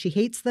teaching when she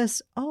hates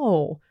this?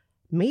 Oh,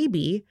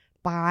 maybe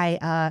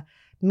by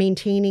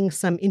maintaining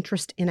some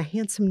interest in a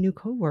handsome new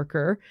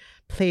coworker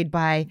played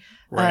by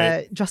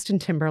Justin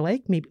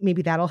Timberlake.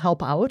 Maybe that'll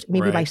help out.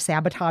 Maybe by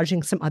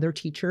sabotaging some other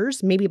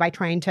teachers. Maybe by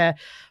trying to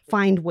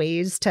find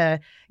ways to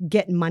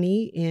get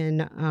money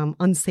in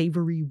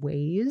unsavory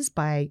ways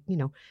by,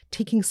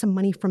 taking some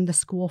money from the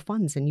school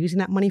funds and using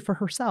that money for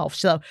herself.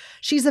 So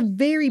she's a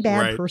very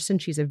bad person.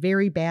 She's a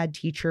very bad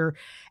teacher.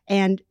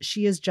 And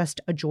she is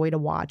just a joy to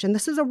watch. And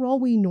this is a role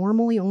we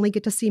normally only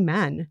get to see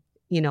men,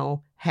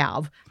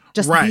 have.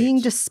 Just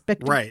being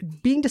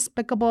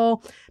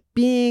despicable,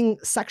 being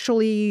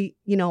sexually,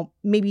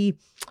 maybe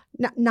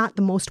not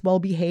the most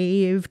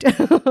well-behaved,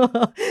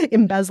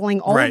 embezzling,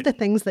 all of the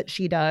things that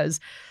she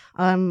does.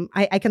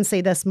 I can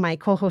say this, my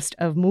co-host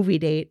of Movie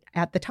Date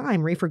at the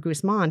time, Rafer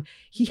Guzman,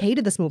 he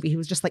hated this movie. He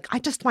was just like, I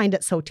just find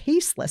it so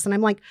tasteless. And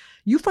I'm like,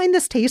 you find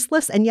this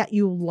tasteless and yet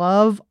you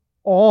love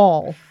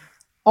all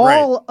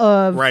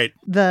of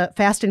the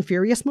Fast and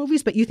Furious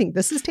movies, but you think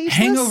this is tasteless?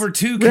 Hangover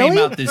 2 came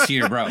out this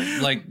year, bro.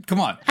 Like,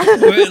 come on.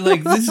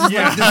 Like, this is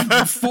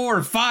like 4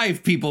 or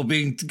 5 people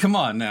being, come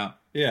on now.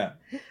 Yeah.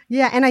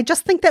 Yeah, and I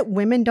just think that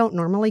women don't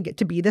normally get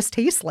to be this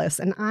tasteless,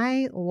 and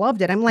I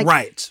loved it. I'm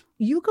like,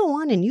 you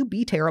go on and you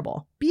be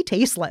terrible. Be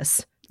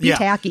tasteless. Be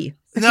tacky.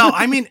 No,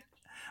 I mean,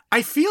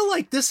 I feel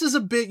like this is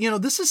a bit,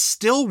 this is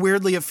still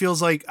weirdly, it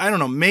feels like, I don't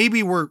know,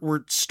 maybe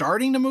we're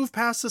starting to move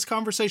past this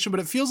conversation, but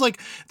it feels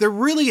like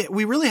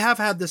we really have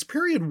had this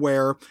period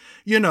where,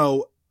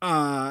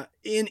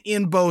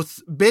 in both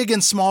big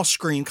and small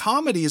screen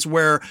comedies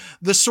where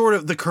the sort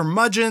of the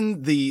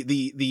curmudgeon,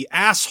 the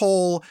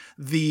asshole,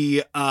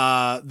 the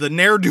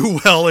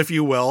ne'er-do-well, if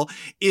you will,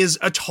 is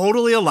a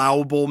totally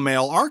allowable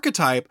male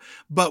archetype.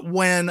 But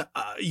when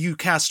you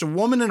cast a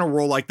woman in a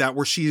role like that,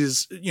 where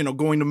she's,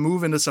 going to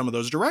move into some of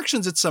those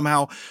directions, it's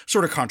somehow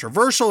sort of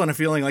controversial and a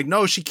feeling like,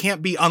 no, she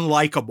can't be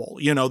unlikable.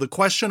 The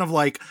question of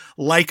like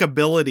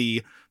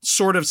likability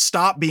sort of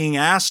stopped being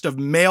asked of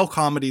male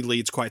comedy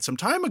leads quite some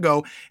time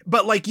ago.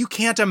 But like, you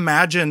can't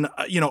imagine,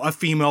 a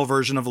female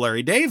version of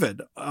Larry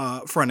David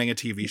fronting a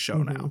TV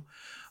show now.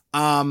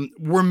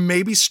 We're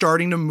maybe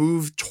starting to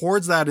move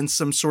towards that in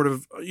some sort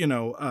of,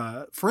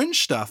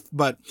 fringe stuff.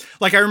 But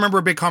like, I remember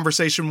a big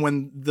conversation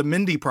when the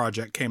Mindy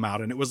Project came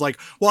out, and it was like,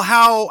 well,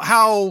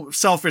 how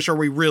selfish are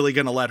we really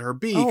going to let her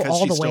be? Because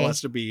she still has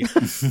to be.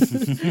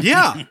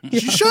 Yeah, you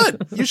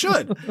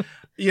should.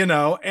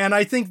 And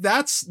I think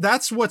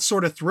that's what's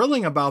sort of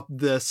thrilling about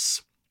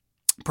this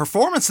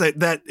performance,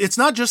 that it's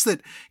not just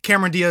that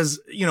Cameron Diaz,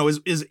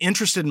 is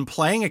interested in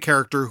playing a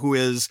character who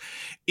is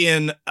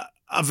in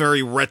a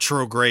very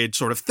retrograde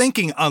sort of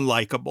thinking,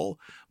 unlikable,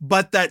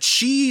 but that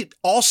she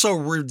also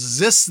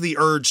resists the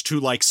urge to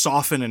like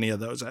soften any of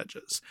those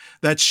edges,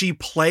 that she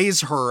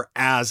plays her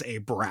as a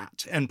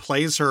brat and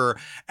plays her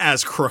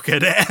as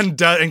crooked and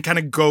kind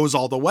of goes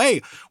all the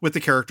way with the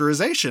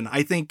characterization.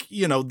 I think,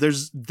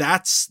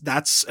 that's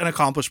an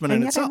accomplishment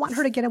in itself. I want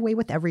her to get away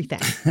with everything.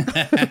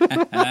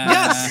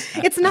 Yes.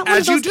 It's not one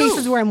of those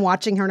cases where I'm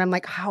watching her and I'm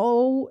like,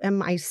 how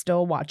am I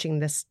still watching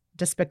this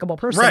despicable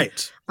person?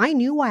 Right. I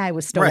knew why I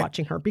was still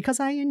watching her, because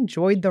I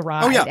enjoyed the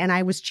ride and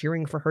I was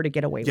cheering for her to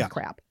get away with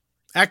crap.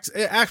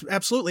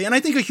 Absolutely. And I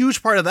think a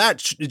huge part of that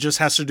just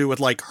has to do with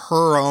like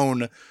her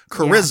own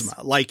charisma.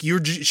 Yes. Like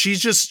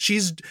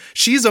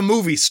she's a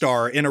movie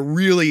star in a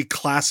really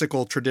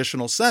classical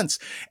traditional sense.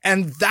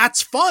 And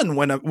that's fun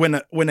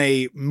when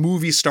a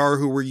movie star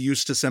who we're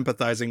used to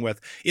sympathizing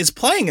with is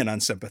playing an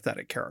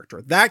unsympathetic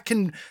character. That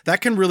can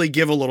really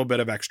give a little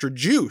bit of extra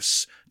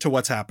juice to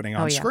what's happening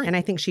on screen. And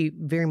I think she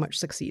very much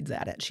succeeds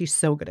at it. She's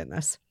so good in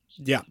this.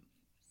 Yeah.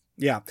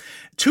 Yeah.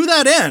 To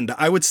that end,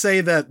 I would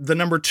say that the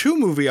number 2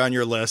 movie on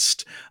your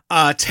list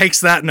takes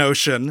that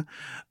notion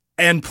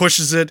and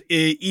pushes it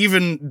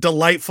even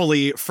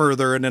delightfully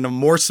further and in a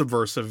more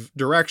subversive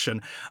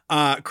direction.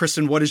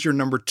 Kristen, what is your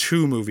number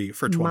 2 movie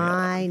for 2011?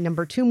 My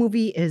number 2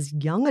 movie is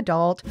young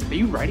adult. Are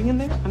you writing in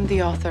there? I'm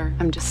the author.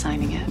 I'm just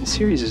signing it. The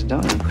series is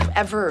done.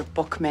 Ever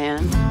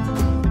bookman.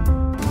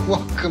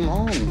 Welcome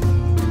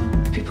home.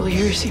 People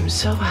here seem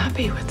so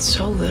happy with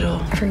so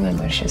little. Everyone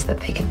wishes that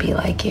they could be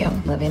like you,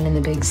 living in the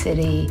big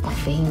city, all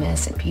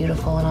famous and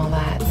beautiful and all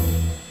that.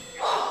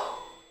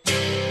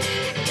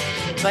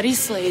 Buddy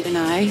Slade and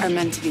I are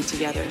meant to be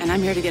together, and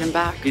I'm here to get him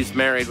back. He's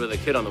married with a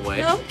kid on the way.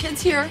 No,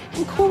 kid's here.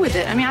 I'm cool with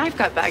it. I mean, I've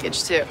got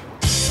baggage too.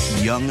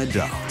 Young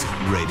Adult,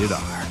 rated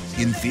R,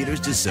 in theaters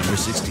December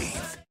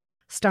 16th.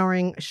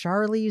 Starring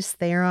Charlize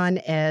Theron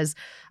as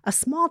a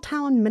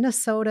small-town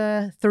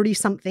Minnesota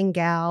 30-something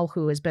gal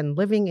who has been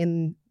living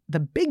in the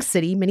big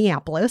city,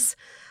 Minneapolis,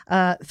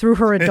 through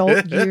her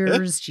adult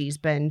years. She's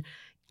been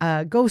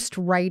ghost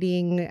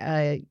writing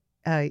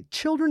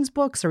children's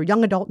books or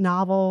young adult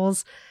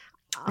novels.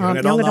 Young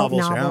adult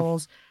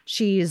novels. Yeah.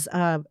 She's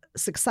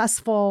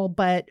successful,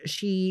 but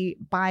she,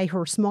 by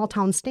her small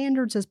town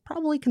standards, is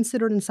probably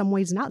considered in some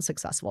ways not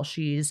successful.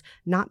 She's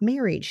not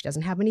married. She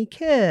doesn't have any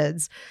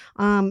kids.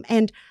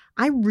 And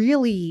I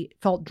really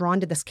felt drawn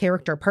to this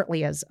character,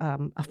 partly as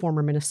a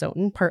former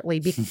Minnesotan, partly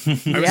because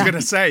I was going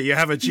to say, you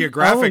have a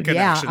geographic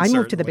connection. I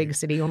moved to the big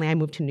city, only I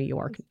moved to New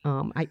York.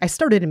 I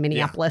started in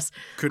Minneapolis.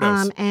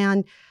 Kudos.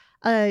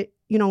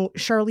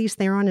 Charlize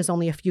Theron is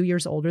only a few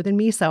years older than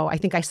me, so I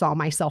think I saw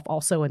myself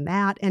also in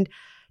that. And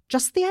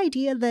just the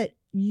idea that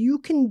you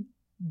can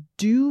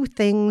do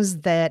things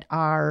that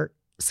are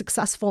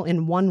successful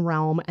in one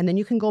realm and then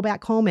you can go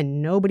back home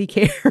and nobody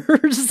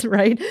cares,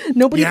 right?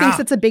 Nobody thinks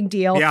it's a big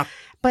deal. Yeah.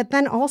 But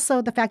then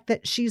also the fact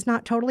that she's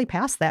not totally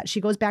past that. She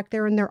goes back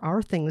there and there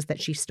are things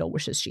that she still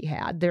wishes she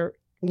had. There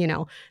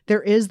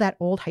is that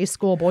old high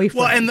school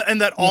boyfriend. Well,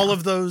 and that all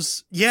of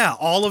those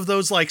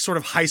like sort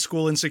of high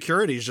school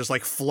insecurities just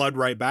like flood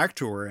right back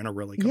to her in a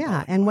really compelling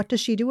way. And what does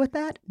she do with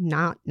that?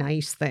 Not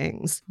nice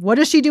things. What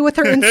does she do with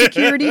her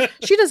insecurity?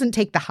 She doesn't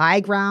take the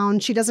high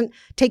ground. She doesn't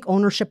take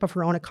ownership of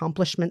her own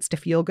accomplishments to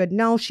feel good.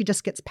 No, she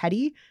just gets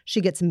petty. She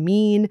gets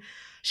mean.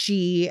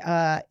 She's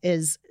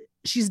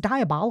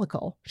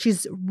diabolical.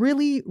 She's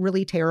really,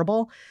 really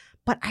terrible.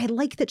 But I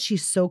like that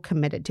she's so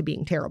committed to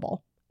being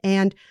terrible.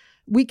 And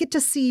we get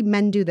to see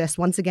men do this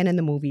once again in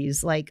the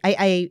movies. Like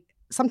I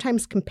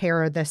sometimes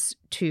compare this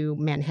to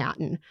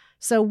Manhattan.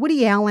 So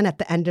Woody Allen at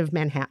the end of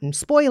Manhattan,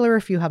 spoiler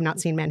if you have not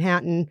seen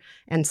Manhattan,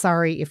 and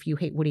sorry if you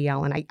hate Woody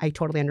Allen. I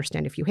totally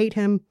understand if you hate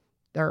him.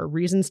 There are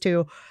reasons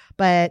to.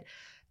 But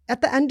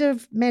at the end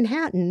of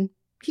Manhattan,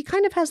 he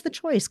kind of has the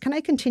choice. Can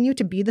I continue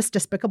to be this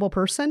despicable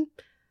person?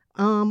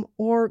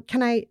 Or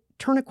can I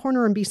turn a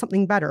corner and be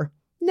something better?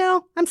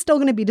 No, I'm still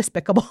going to be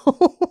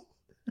despicable.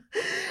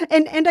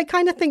 And I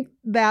kind of think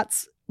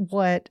that's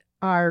what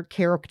our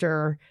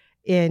character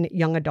in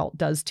Young Adult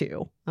does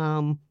too.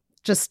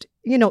 Just,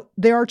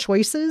 there are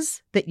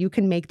choices that you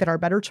can make that are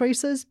better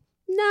choices.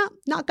 No,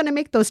 not going to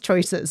make those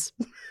choices.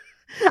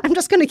 I'm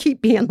just going to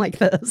keep being like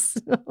this.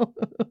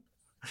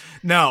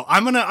 No,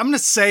 I'm gonna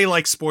say,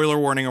 like, spoiler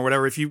warning or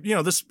whatever. If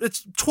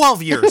it's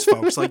 12 years,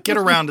 folks. Like, get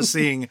around to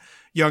seeing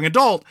Young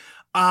Adult.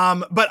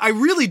 But I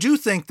really do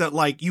think that,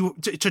 like,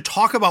 to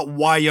talk about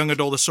why Young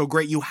Adult is so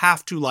great, you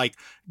have to, like,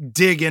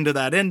 dig into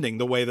that ending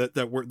the way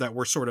that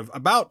we're sort of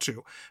about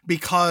to,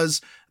 because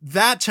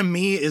that to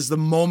me is the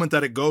moment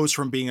that it goes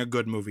from being a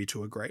good movie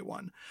to a great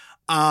one.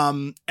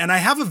 And I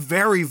have a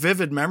very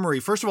vivid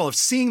memory, first of all, of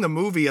seeing the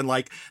movie and,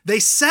 like, they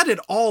set it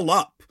all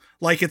up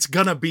like it's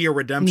gonna be a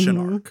redemption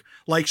arc.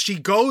 Like, she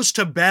goes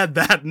to bed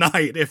that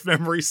night, if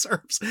memory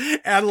serves,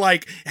 and,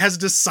 like, has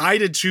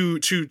decided to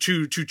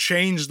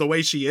change the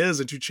way she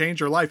is and to change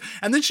her life.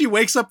 And then she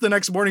wakes up the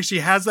next morning, she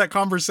has that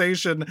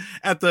conversation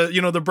at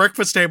the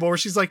breakfast table where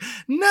she's like,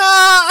 nah,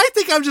 I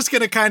think I'm just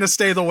gonna kind of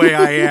stay the way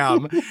I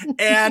am.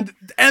 and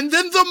then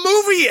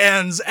the movie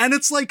ends, and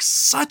it's, like,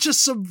 such a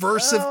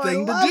subversive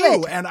thing to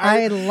do. And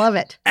I love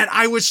it. And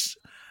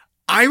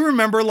I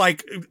remember,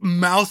 like,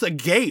 mouth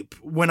agape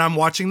when I'm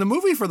watching the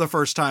movie for the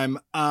first time,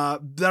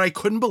 that I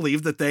couldn't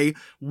believe that they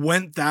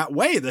went that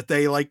way, that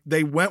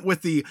they went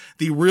with the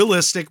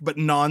realistic but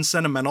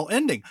non-sentimental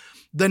ending.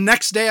 The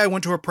next day I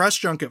went to a press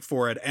junket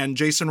for it, and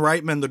Jason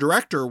Reitman, the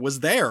director,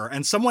 was there,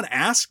 and someone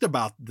asked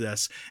about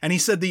this, and he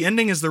said the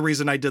ending is the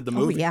reason I did the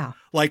movie. Oh, yeah.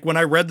 Like, when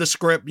I read the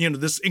script,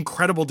 this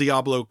incredible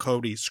Diablo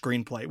Cody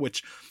screenplay,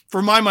 which,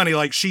 for my money,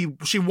 like, she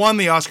won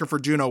the Oscar for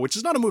Juno, which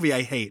is not a movie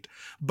I hate,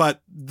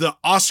 but the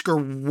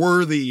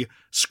Oscar-worthy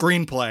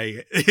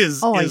screenplay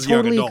is I Young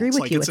totally Adults. agree with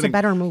Like, you. It's a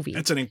better movie.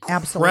 It's an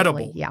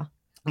Absolutely, yeah.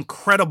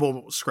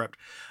 incredible script.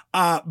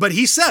 But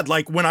he said,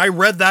 like, when I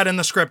read that in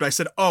the script, I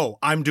said, oh,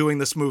 I'm doing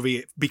this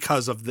movie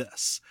because of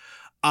this.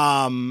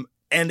 And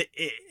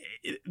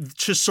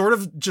to sort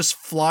of just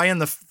fly in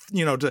the,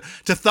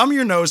 to thumb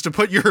your nose, to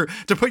put your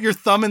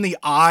thumb in the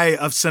eye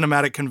of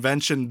cinematic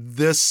convention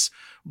this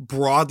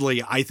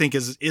broadly, I think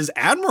is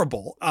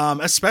admirable.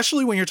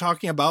 Especially when you're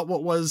talking about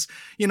what was,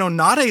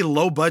 not a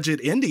low budget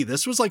indie.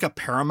 This was like a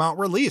Paramount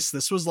release.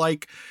 This was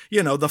like,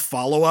 the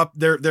follow up,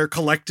 their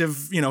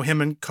collective,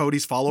 him and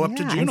Cody's follow up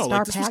to Juno.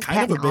 Like, this was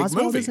kind of a big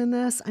Oswald movie. Is in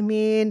this. I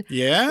mean,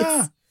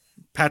 yeah,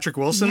 Patrick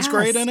Wilson's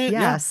great in it.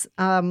 Yes.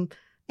 Yeah.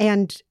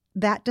 And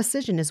that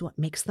decision is what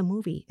makes the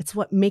movie. It's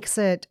what makes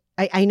it.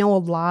 I know a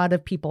lot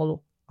of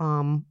people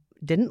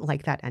didn't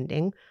like that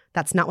ending.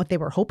 That's not what they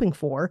were hoping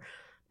for,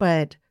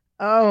 but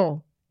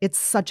it's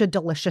such a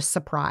delicious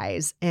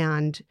surprise.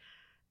 And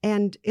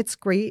it's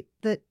great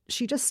that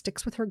she just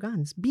sticks with her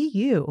guns. Be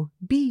you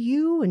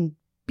and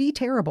be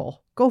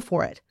terrible. Go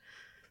for it.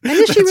 And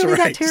is she really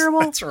that terrible?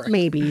 That's right.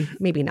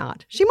 Maybe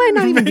not. She might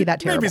not even be that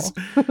terrible.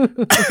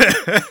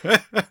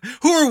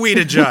 Who are we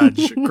to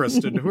judge,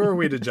 Kristen? Who are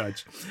we to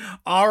judge?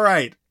 All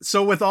right.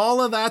 So with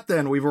all of that,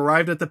 then, we've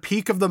arrived at the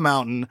peak of the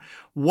mountain.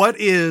 What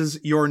is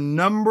your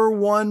number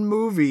one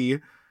movie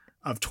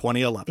of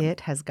 2011? It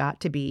has got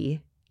to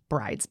be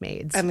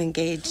Bridesmaids. I'm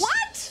engaged.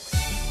 What?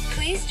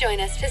 Please join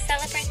us to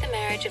celebrate the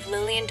marriage of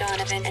Lillian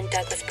Donovan and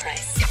Douglas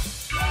Price.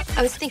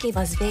 I was thinking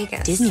Las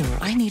Vegas. Disney World.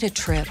 I need a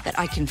trip that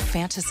I can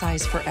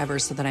fantasize forever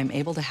so that I'm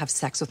able to have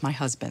sex with my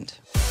husband.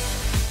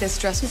 This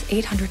dress was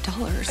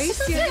 $800. Are you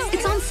serious?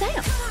 It's on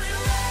sale.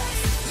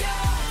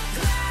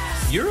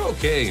 You're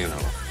okay,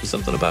 There's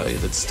something about you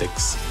that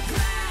sticks.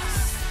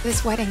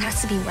 This wedding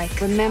has to be like,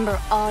 remember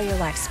all your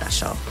life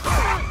special.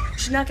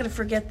 She's not going to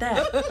forget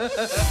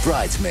that.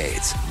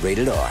 Bridesmaids,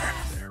 rated R.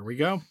 There we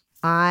go.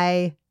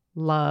 I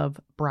love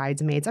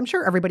Bridesmaids. I'm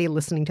sure everybody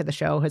listening to the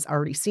show has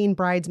already seen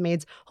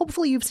Bridesmaids.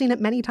 Hopefully you've seen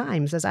it many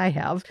times, as I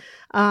have.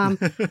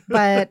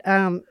 But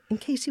in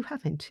case you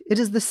haven't, it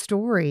is the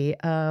story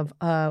of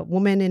a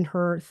woman in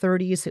her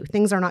 30s who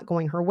things are not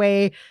going her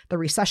way. The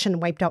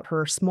recession wiped out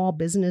her small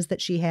business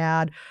that she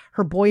had.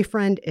 Her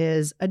boyfriend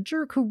is a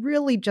jerk who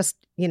really just,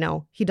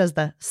 he does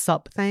the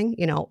sup thing,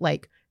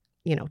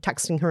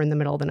 texting her in the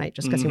middle of the night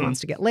just because he wants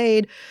to get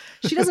laid.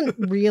 She doesn't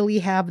really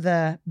have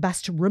the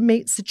best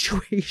roommate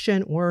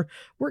situation or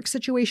work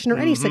situation or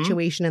any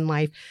situation in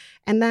life.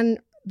 And then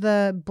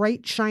the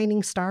bright,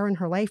 shining star in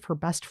her life, her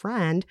best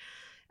friend,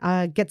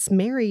 gets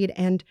married.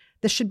 And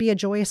this should be a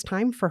joyous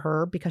time for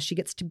her because she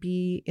gets to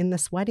be in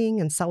this wedding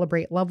and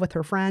celebrate love with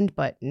her friend.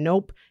 But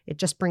nope, it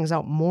just brings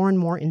out more and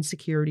more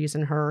insecurities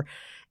in her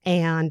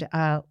and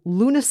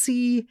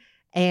lunacy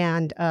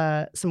and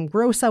some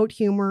gross out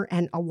humor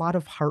and a lot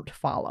of heart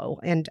follow.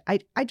 And I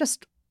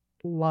just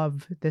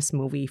love this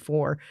movie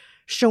for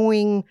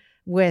showing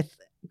with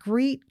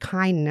great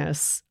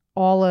kindness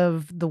all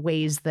of the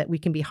ways that we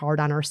can be hard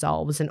on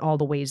ourselves and all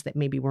the ways that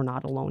maybe we're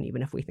not alone,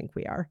 even if we think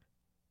we are.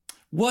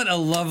 What a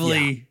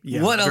lovely,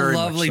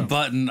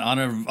 button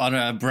on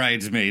a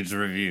Bridesmaids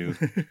review.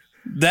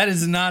 That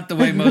is not the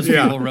way most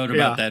people wrote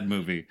about that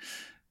movie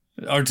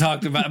or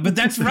talked about. But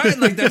that's right.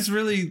 Like, that's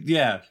really,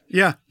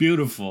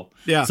 beautiful.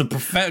 Yeah.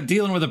 It's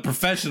dealing with a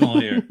professional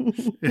here.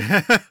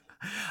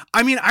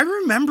 I mean, I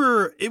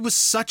remember it was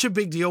such a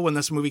big deal when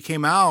this movie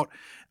came out.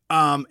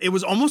 It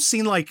was almost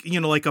seen like,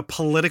 like a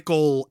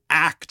political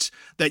act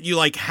that you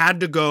like had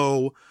to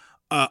go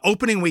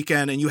opening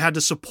weekend and you had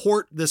to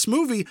support this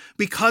movie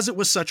because it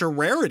was such a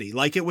rarity.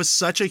 Like, it was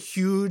such a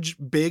huge,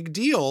 big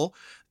deal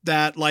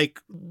that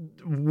like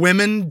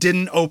women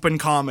didn't open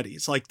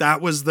comedies. Like that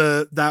was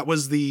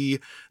the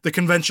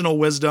conventional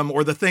wisdom,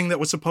 or the thing that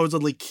was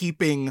supposedly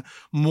keeping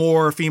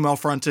more female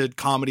fronted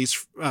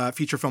comedies,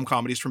 feature film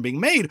comedies from being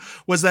made,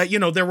 was that,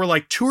 there were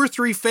like 2 or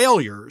 3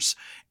 failures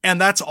and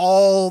that's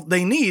all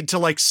they need to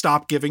like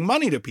stop giving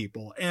money to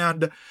people.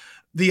 And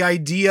the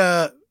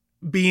idea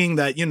being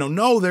that,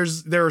 no,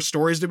 there are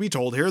stories to be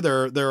told here.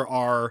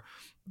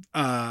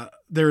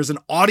 There's an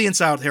audience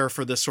out there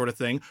for this sort of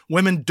thing.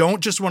 Women don't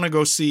just want to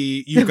go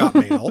see You Got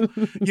Mail.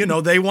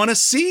 They want to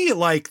see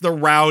like the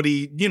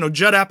rowdy,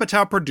 Judd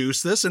Apatow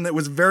produced this, and it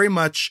was very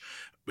much,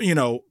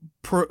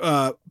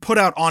 put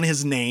out on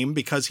his name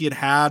because he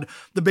had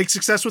the big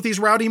success with these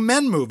rowdy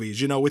men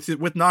movies,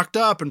 with Knocked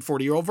Up and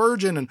 40-Year-Old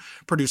Virgin and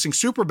producing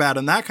Superbad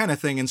and that kind of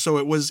thing. And so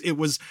it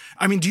was,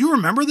 I mean, do you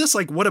remember this?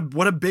 Like what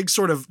a big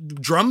sort of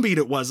drumbeat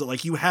it was that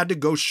like you had to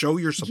go show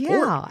your support.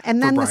 Yeah.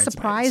 And then the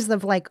surprise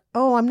of like,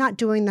 oh, I'm not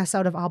doing this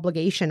out of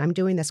obligation. I'm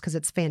doing this because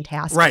it's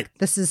fantastic. Right.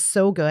 This is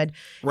so good.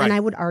 Right. And I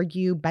would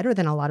argue better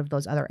than a lot of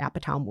those other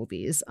Apatow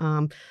movies.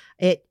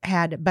 It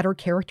had better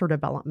character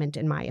development,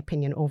 in my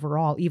opinion,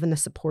 overall, even the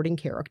supporting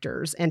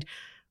characters. And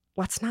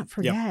let's not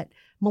forget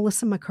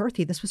Melissa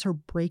McCarthy. This was her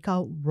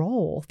breakout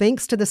role.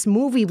 Thanks to this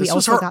movie, we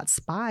also got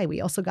Spy.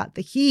 We also got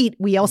The Heat.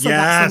 We also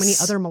got so many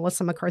other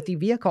Melissa McCarthy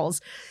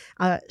vehicles.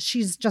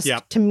 She's just,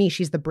 to me,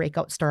 she's the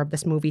breakout star of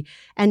this movie.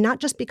 And not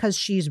just because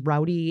she's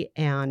rowdy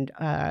and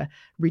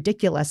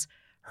ridiculous.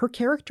 Her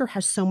character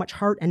has so much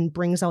heart and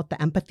brings out the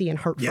empathy and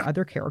heart for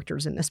other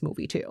characters in this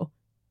movie, too.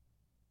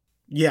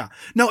 Yeah.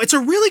 No, it's a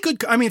really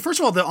good, I mean,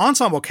 first of all, the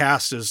ensemble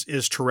cast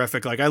is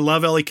terrific. Like, I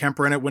love Ellie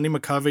Kemper in it. Wendy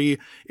McCovey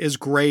is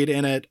great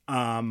in it.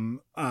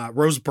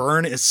 Rose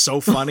Byrne is so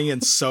funny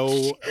and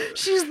so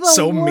she's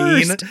the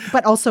worst, mean,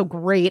 but also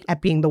great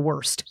at being the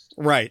worst.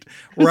 Right.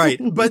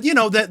 But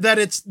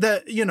it's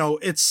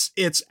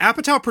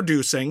Apatow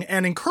producing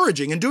and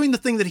encouraging and doing the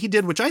thing that he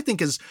did, which I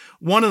think is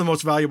one of the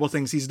most valuable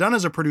things he's done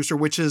as a producer,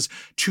 which is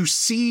to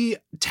see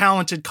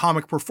talented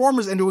comic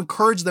performers and to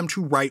encourage them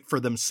to write for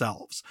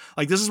themselves.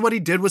 Like, this is what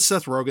he did with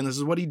Seth Rogen. This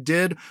is what he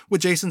did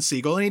with Jason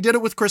Segel. And he did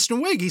it with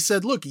Kristen Wiig. He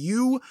said, look,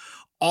 you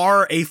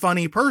are a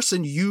funny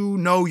person. You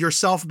know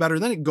yourself better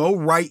than it. Go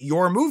write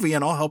your movie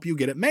and I'll help you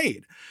get it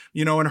made.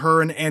 And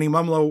her and Annie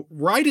Mumlo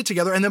write it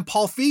together. And then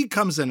Paul Feig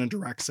comes in and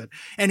directs it.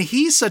 And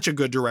he's such a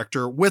good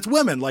director with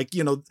women, like,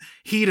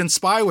 Heat and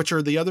Spy, which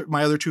are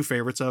my other 2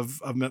 favorites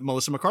of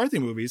Melissa McCarthy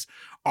movies,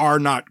 are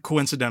not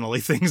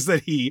coincidentally things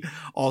that he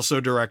also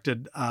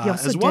directed he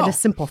also did A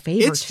Simple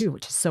Favor too,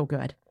 which is so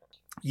good.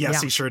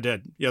 Yes, he sure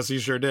did.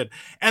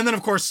 And then,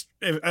 of course,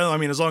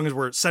 as long as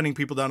we're sending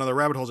people down other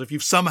rabbit holes, if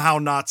you've somehow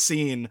not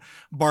seen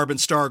Barb and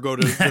Star Go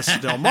to Vista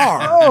Del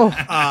Mar,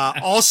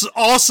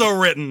 also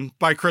written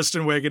by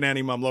Kristen Wiig and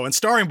Annie Mumlo and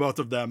starring both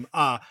of them,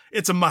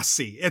 it's a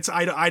must-see.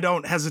 I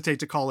don't hesitate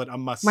to call it a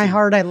must-see. My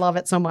heart, I love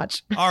it so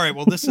much. All right,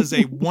 well, this is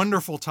a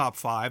wonderful top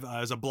 5. It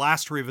was a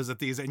blast to revisit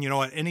these. And you know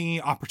what?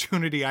 Any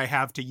opportunity I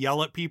have to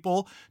yell at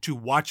people to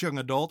watch young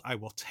adult, I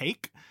will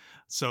take.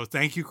 So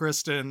thank you,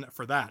 Kristen,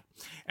 for that.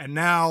 And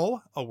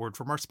now, a word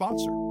from our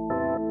sponsor.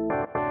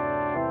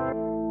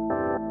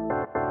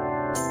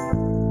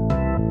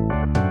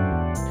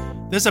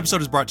 This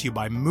episode is brought to you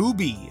by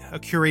Mubi, a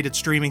curated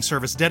streaming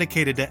service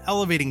dedicated to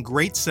elevating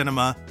great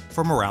cinema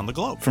from around the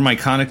globe. From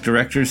iconic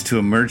directors to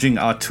emerging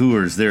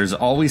auteurs, there's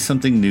always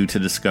something new to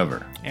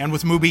discover. And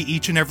with Mubi,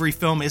 each and every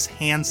film is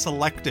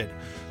hand-selected,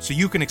 so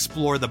you can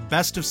explore the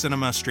best of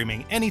cinema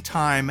streaming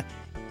anytime,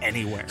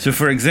 anywhere. So,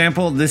 for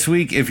example, this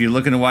week, if you're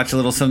looking to watch a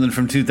little something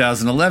from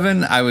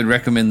 2011, I would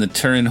recommend The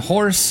Turin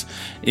Horse.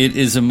 It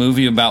is a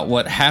movie about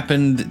what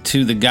happened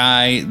to the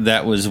guy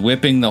that was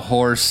whipping the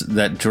horse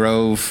that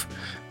drove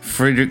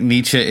Friedrich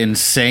Nietzsche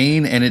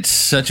insane, and it's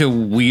such a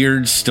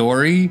weird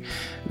story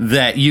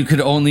that you could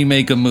only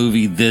make a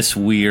movie this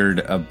weird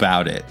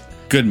about it.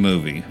 Good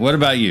movie. What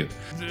about you?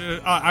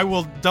 I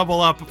will double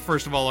up,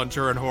 first of all, on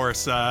Turin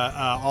Horse.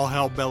 All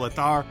hell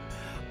Bellatar.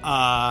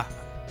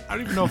 I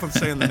don't even know if I'm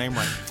saying the name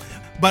right.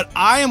 But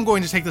I am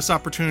going to take this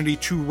opportunity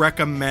to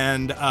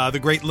recommend the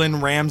great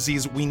Lynn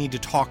Ramsey's We Need to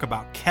Talk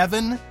About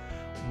Kevin,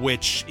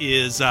 which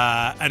is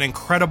an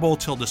incredible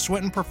Tilda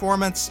Swinton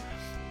performance,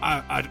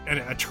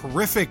 a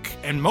terrific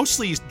and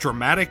mostly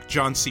dramatic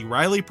John C.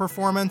 Reilly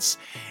performance,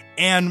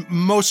 and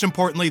most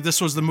importantly,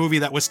 this was the movie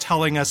that was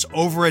telling us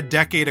over a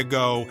decade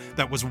ago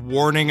that was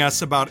warning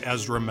us about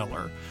Ezra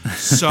Miller.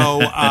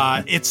 So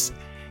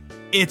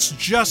it's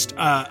just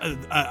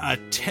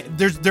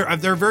there are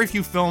very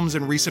few films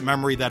in recent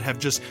memory that have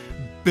just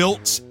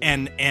built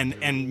and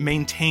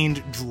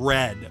maintained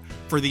dread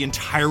for the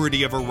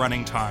entirety of a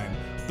running time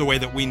the way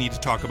that We Need to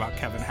Talk About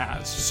Kevin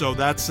has. So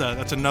that's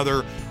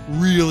another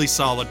really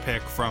solid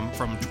pick from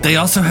 20. They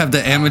also have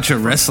the amateur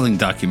wrestling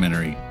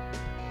documentary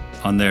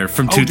on there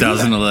from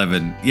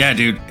 2011. Yeah,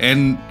 dude.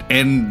 And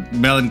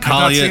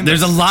Melancholia.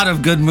 There's a lot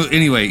of good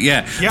anyway,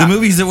 yeah. The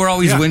movies that we're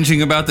always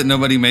whinging about that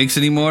nobody makes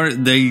anymore,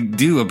 they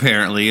do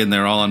apparently, and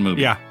they're all on Mubi.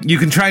 Yeah. You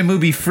can try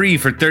Mubi free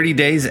for 30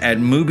 days at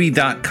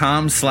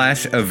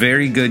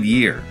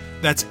Mubi.com/a-very-good-year.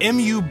 That's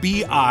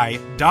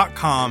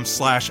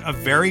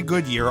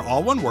MUBI.com/a-very-good-year,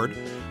 all one word,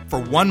 for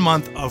 1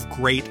 month of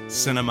great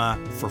cinema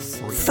for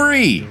free.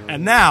 Free!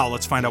 And now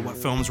let's find out what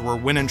films were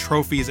winning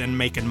trophies and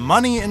making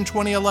money in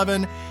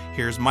 2011.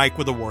 Here's Mike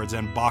with awards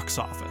and box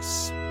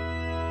office.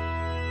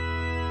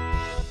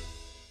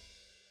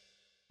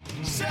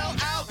 Sell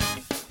out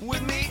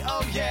with me,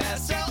 oh yeah,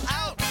 sell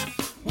out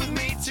with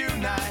me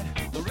tonight.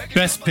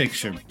 Best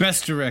Picture,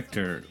 Best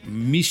Director,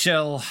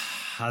 Michel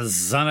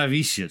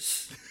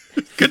Hazanavicius.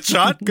 Good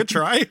shot, good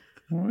try.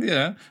 Oh,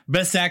 yeah.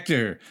 Best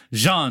Actor,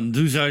 Jean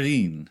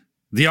Dujardin.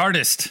 The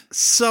Artist.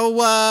 So,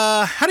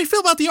 how do you feel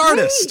about The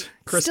Artist,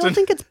 Kristen? I still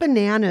think it's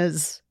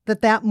bananas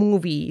that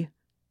movie,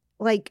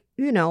 like,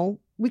 you know,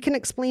 we can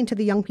explain to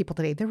the young people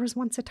today, there was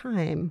once a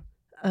time,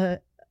 the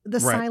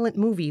silent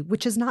movie,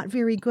 which is not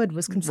very good,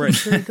 was considered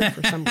very good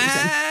for some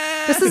reason.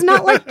 This is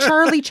not like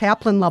Charlie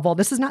Chaplin level.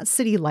 This is not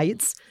City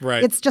Lights.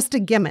 Right. It's just a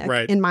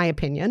gimmick, in my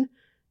opinion.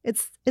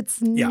 It's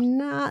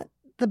not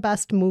the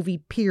best movie,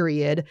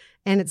 period,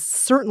 and it's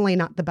certainly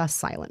not the best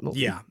silent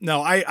movie. Yeah,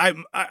 no, I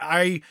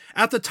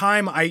at the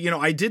time,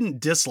 I didn't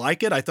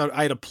dislike it. I thought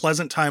I had a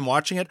pleasant time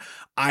watching it.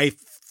 I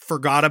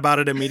forgot about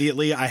it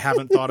immediately. I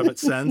haven't thought of it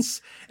since,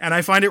 and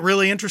I find it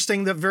really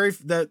interesting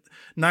that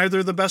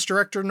neither the best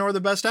director nor the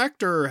best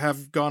actor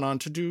have gone on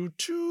to do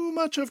too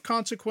much of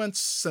consequence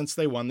since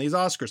they won these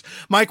Oscars.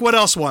 Mike, what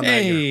else won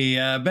that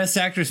year? Best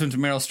Actress went to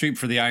Meryl Streep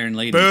for The Iron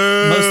Lady.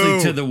 Boo! Mostly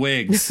to the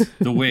wigs.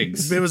 The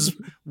wigs. It was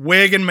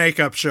wig and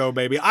makeup show,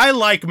 baby. I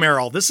like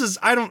Meryl.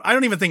 I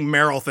don't even think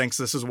Meryl thinks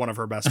this is one of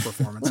her best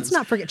performances. Let's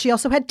not forget, she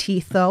also had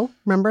teeth, though.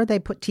 Remember, they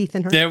put teeth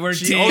in her. There were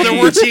teeth. Oh,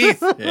 there were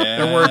teeth. Yes.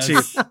 There were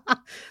teeth.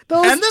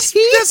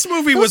 This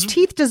movie those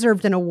teeth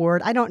deserved an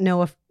award. I don't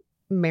know if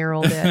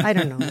Meryl did. I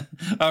don't know.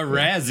 A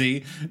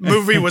Razzie.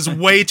 Movie was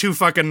way too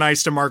fucking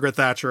nice to Margaret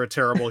Thatcher, a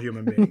terrible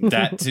human being.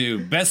 That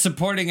too. Best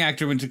Supporting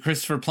Actor went to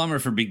Christopher Plummer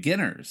for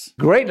Beginners.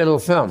 Great little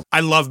film. I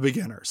love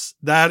Beginners.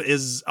 That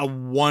is a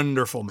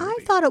wonderful movie.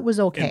 I thought it was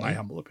okay. In my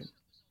humble opinion.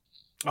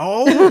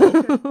 Oh,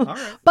 okay. All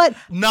right. But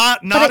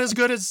not as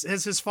good as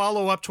his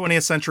follow-up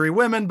 20th Century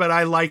Women, but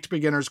I liked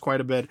Beginners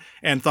quite a bit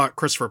and thought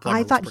Christopher Plummer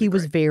I thought he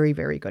was great. very,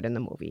 very good in the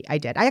movie. I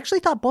did. I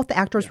actually thought both the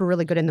actors were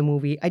really good in the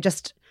movie. I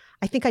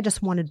think I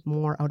just wanted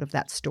more out of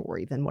that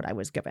story than what I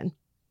was given.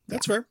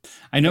 That's fair.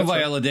 I know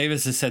Viola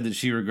Davis has said that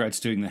she regrets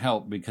doing The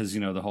Help because,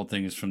 the whole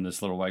thing is from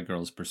this little white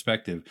girl's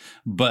perspective.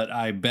 But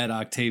I bet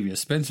Octavia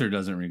Spencer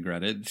doesn't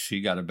regret it.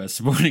 She got a Best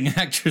Supporting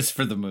Actress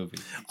for the movie.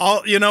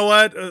 You know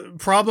what?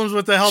 Problems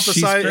with The Help She's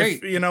aside,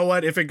 great.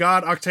 If it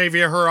got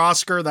Octavia her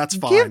Oscar, that's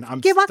fine.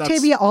 Give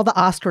Octavia all the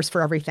Oscars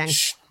for everything.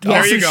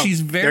 There you go. She's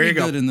very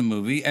go. good in the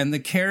movie, and the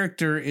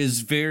character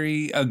is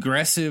very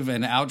aggressive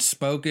and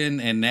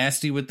outspoken and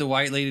nasty with the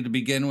white lady to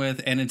begin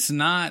with. And it's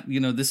not,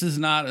 this is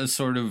not a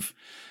sort of,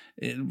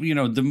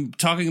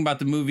 talking about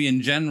the movie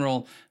in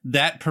general,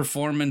 that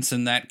performance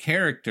and that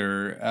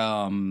character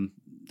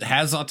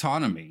has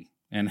autonomy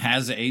and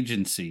has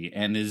agency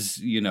and is,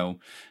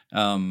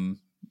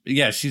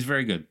 she's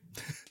very good.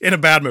 In a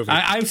bad movie.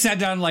 I've sat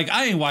down like,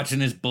 I ain't watching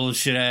this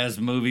bullshit ass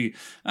movie.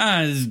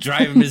 This is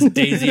driving this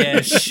daisy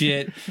ass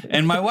shit.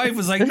 And my wife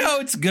was like, no,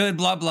 it's good,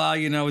 blah, blah,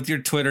 with your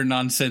Twitter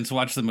nonsense,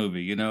 watch the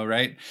movie,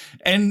 right?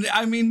 And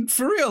I mean,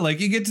 for real, like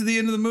you get to the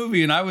end of the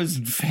movie and I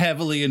was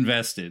heavily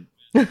invested.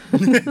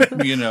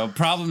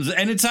 Problems.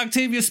 And it's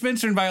Octavia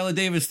Spencer and Viola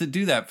Davis that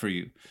do that for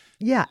you.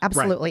 Yeah,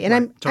 absolutely. Right,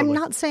 and totally. I'm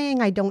not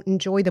saying I don't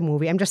enjoy the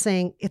movie. I'm just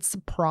saying it's a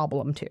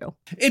problem too.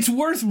 It's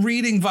worth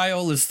reading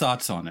Viola's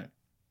thoughts on it.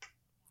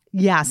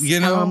 Yes.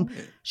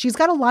 She's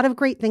got a lot of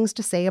great things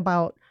to say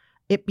about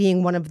it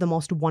being one of the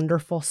most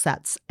wonderful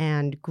sets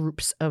and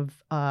groups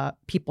of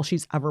people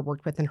she's ever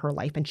worked with in her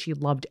life. And she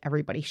loved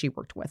everybody she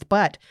worked with.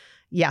 But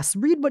yes,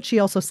 read what she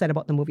also said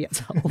about the movie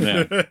itself.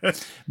 Yeah.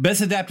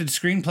 Best Adapted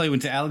Screenplay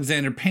went to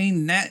Alexander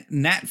Payne,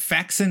 Nat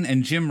Faxon,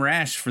 and Jim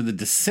Rash for The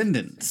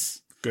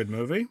Descendants. Good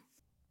movie.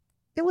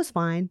 It was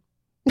fine.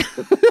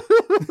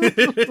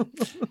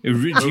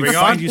 You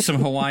find you some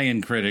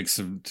Hawaiian critics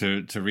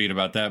to read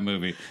about that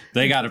movie.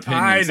 They got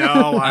opinions.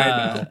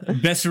 I know.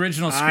 Best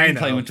original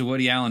screenplay went to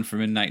Woody Allen for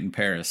Midnight in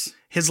Paris.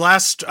 His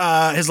last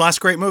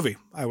great movie.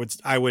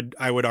 I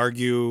would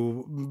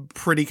argue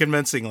pretty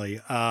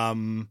convincingly.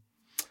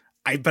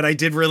 But I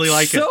did really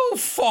like it. So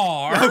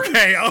far.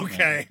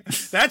 Okay.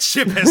 That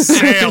ship has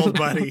sailed,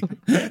 buddy.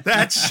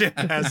 That ship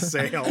has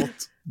sailed.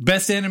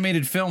 Best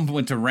animated film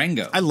went to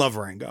Rango. I love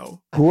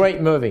Rango. Great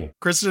movie.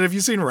 Kristen, have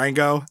you seen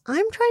Rango?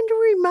 I'm trying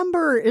to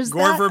remember. Is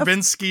Gore that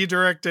Verbinski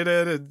directed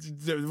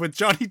it with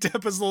Johnny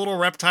Depp as the little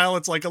reptile.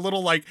 It's like a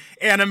little like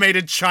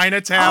animated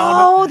Chinatown.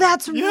 Oh,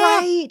 that's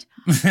right.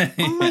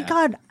 Oh my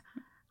God.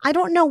 I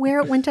don't know where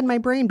it went in my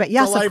brain, but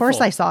yes, Delightful. of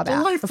course I saw that.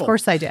 Delightful. Of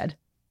course I did.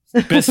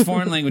 Best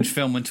foreign language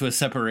film went to A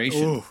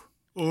Separation.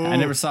 Ooh. I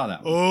never saw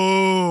that one.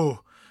 Oh,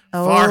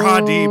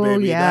 Farhadi,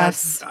 baby.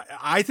 Yes.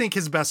 I think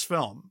his best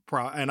film,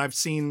 and I've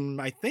seen,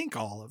 I think,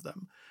 all of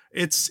them.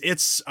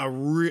 It's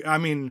I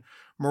mean,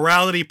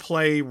 morality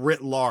play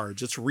writ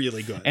large. It's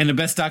really good. And the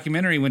best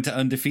documentary went to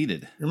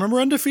Undefeated. Remember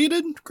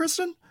Undefeated,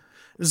 Kristen?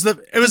 It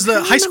was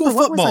the high school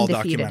football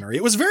documentary.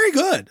 It was very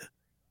good.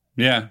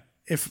 Yeah.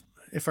 If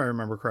I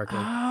remember correctly.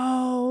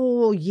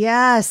 Oh,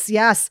 yes.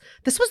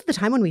 This was the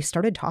time when we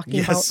started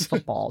talking about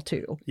football,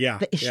 too. Yeah.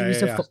 The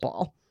issues of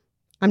football.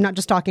 I'm not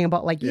just talking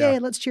about like, yay,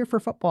 let's cheer for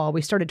football.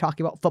 We started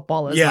talking about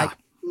football as football.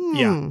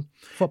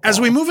 As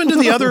we move into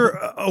the other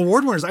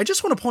award winners, I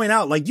just want to point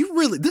out, like,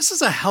 this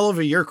is a hell of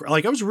a year.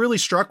 Like, I was really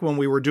struck when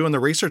we were doing the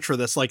research for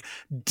this, like,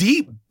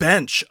 deep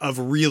bench of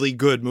really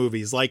good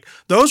movies. Like,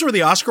 those were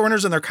the Oscar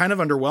winners and they're kind of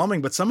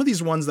underwhelming, but some of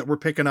these ones that were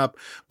picking up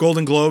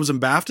Golden Globes and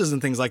BAFTAs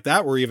and things like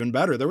that were even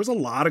better. There was a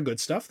lot of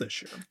good stuff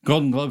this year.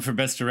 Golden Globe for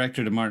Best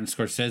Director to Martin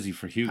Scorsese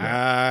for Hugo.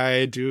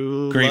 I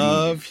do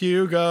love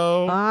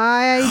Hugo.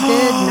 I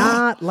did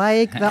not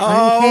like the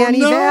uncanny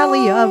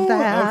valley of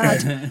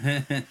that.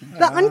 Okay.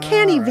 The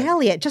uncanny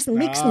valley, it just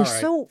makes me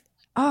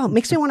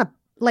makes me want to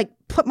like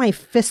put my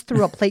fist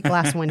through a plate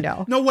glass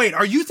window. No, wait,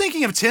 are you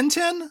thinking of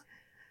Tintin?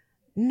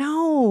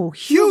 No,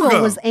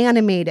 Hugo was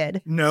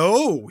animated.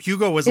 No,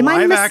 Hugo was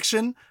live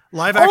action.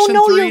 Live action 3D.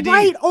 Oh, no, you're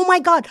right. Oh, my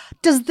God.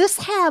 Does this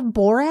have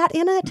Borat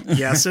in it?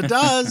 Yes, it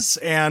does.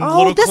 And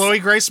little Chloe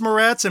Grace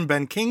Moretz and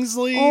Ben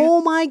Kingsley.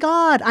 Oh, my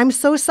God. I'm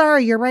so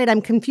sorry. You're right.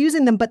 I'm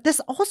confusing them. But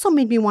this also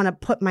made me want to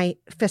put my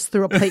fist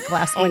through a plate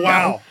glass window.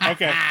 Wow.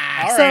 Okay. All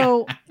right.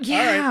 So,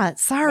 yeah.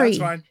 Sorry. That's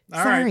fine.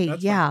 All sorry.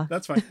 Right.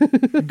 That's fine.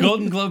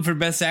 Golden Globe for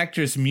Best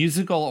Actress,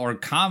 Musical or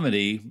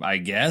Comedy, I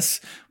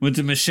guess, went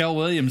to Michelle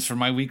Williams for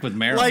My Week with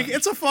Marilyn. Like,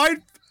 it's a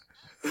fine...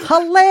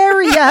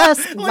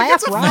 Hilarious. Like,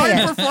 it's a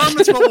fine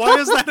performance, but why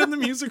is that in the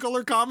musical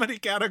or comedy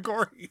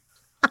category?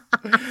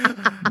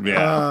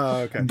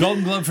 Yeah. Okay.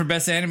 Golden Globe for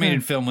Best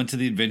Animated Film went to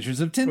The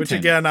Adventures of Tintin. Which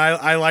again,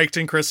 I liked,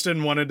 and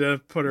Kristen wanted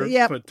to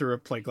put through a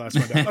plate glass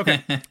window.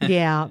 Okay.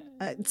 Yeah.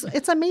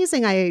 It's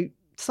amazing I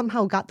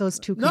somehow got those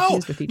two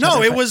confused with each other.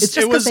 No, it was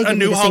a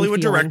new Hollywood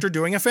director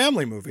doing a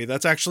family movie.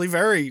 That's actually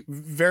very,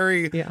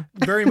 very,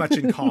 very much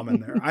in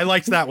common there. I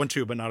liked that one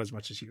too, but not as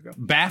much as Hugo.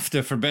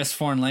 BAFTA for Best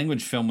Foreign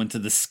Language Film went to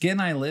The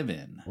Skin I Live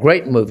In.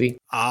 Great movie.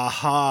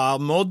 Aha,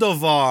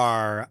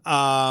 Moldovar.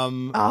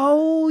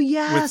 Oh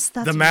yes,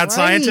 that's the Mad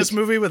Scientist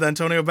movie with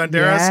Antonio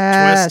Banderas.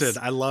 Yes.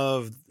 Twisted. I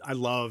loved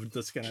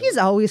The Skin I Live In. He's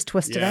always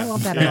twisted. I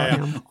love that about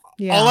him.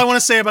 Yeah. All I want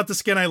to say about The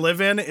Skin I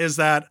Live In is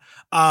that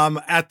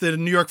at the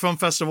New York Film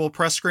Festival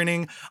press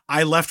screening,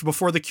 I left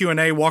before the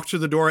Q&A, walked through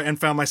the door, and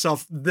found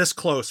myself this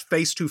close,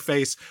 face to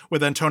face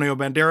with Antonio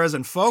Banderas.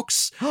 And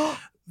folks,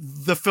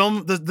 the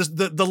film,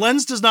 the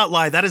lens does not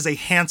lie. That is a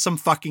handsome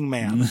fucking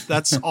man.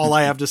 That's all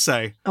I have to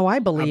say. Oh, I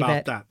believe about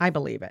it. That. I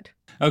believe it.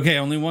 Okay,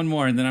 only one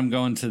more, and then I'm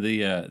going to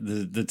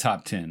the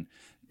top 10.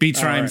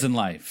 Beats, Rhymes, and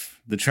Life.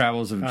 The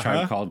Travels of a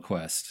Tribe Called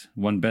Quest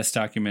won Best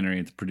Documentary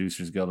at the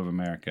Producers Guild of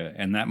America.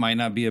 And that might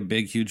not be a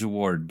big, huge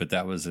award, but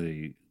that was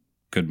a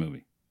good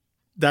movie.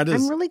 That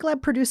is. I'm really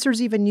glad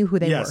producers even knew who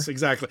they were. Yes,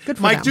 exactly. Good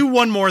for Mike, them. do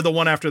one more, the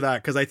one after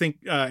that, because I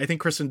think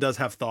Kristen does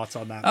have thoughts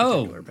on that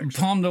particular picture.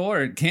 Palme d'Or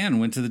at Cannes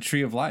went to The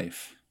Tree of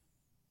Life.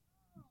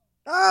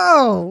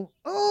 Oh,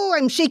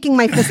 I'm shaking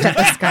my fist at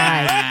the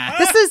sky.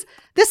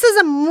 This is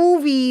a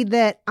movie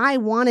that I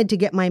wanted to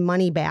get my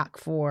money back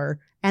for.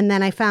 And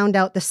then I found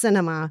out the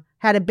cinema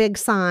had a big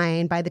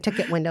sign by the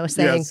ticket window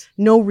saying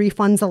no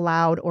refunds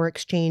allowed or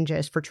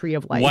exchanges for Tree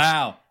of Life.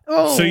 Wow.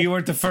 Oh. So you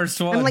weren't the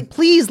first one. I'm like,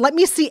 please let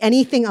me see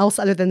anything else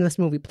other than this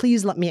movie.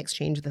 Please let me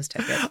exchange this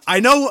ticket. I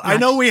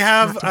know we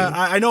have,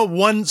 I know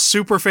one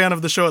super fan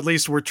of the show, at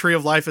least, where Tree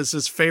of Life is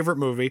his favorite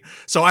movie.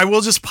 So I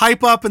will just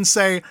pipe up and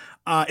say,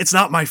 it's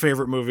not my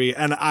favorite movie.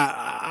 And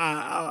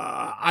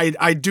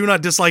I do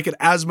not dislike it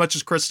as much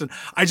as Kristen.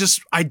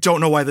 I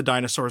don't know why the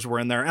dinosaurs were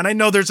in there. And I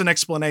know there's an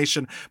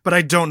explanation, but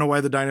I don't know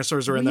why the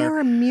dinosaurs are in there. You're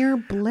a mere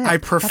blip. I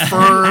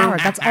prefer.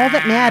 That's all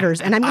that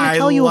matters. And I'm going to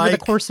tell you over the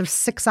course of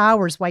 6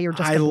 hours why you're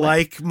just a blip. I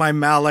like my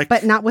Malick.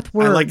 But not with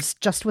words,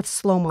 just with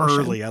slow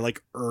motion. I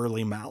like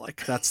early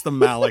Malick. That's the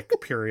Malick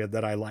period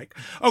that I like.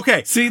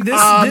 Okay. See,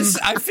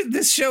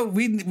 this show,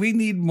 we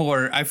need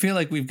more. I feel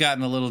like we've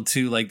gotten a little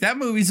too, like, that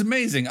movie's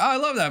amazing. Oh, I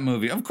love that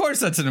movie. Of course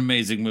that's an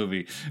amazing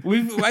movie.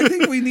 I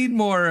think we need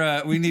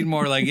more,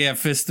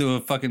 fist through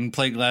a fucking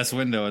plate glass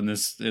window in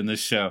this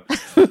show.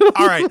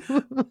 All right.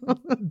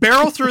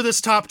 Barrel through this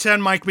top 10,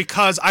 Mike,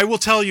 because I will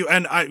tell you,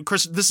 and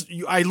Chris,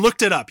 I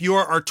looked it up. You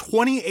are our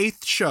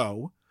 28th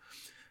show.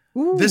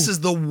 This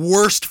is the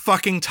worst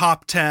fucking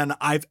top 10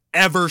 I've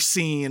ever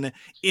seen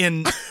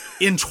in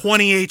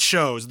 28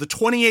 shows. The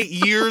 28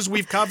 years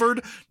we've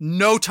covered,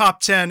 no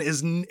top 10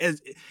 is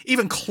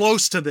even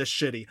close to this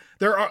shitty.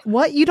 There are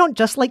What? You don't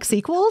just like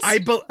sequels? I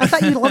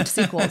thought you loved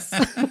sequels.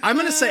 I'm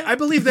going to say I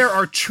believe there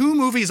are 2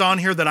 movies on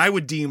here that I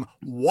would deem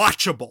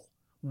watchable.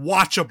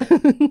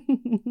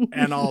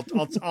 And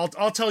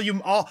I'll tell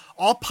you,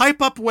 I'll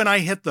pipe up when I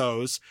hit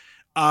those.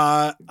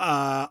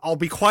 I'll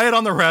be quiet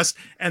on the rest,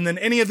 and then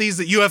any of these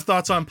that you have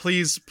thoughts on,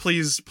 please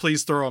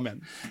throw them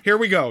in. Here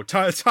we go.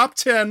 Top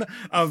 10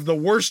 of the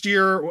worst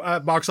year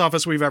box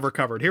office we've ever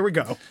covered. Here we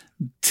go.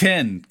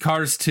 10,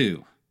 Cars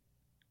 2.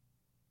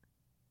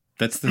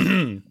 That's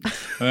the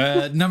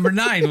number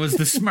 9 was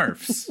the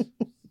Smurfs.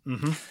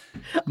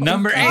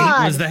 Number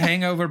 8 was The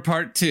Hangover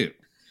Part 2.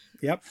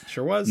 Yep,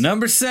 sure was.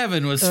 Number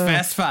 7 was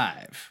Fast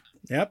 5.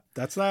 Yep,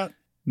 that's that.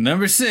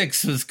 Number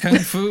 6 was Kung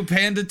Fu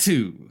Panda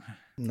 2.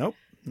 Nope.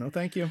 No,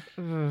 thank you.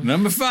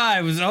 Number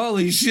 5 was,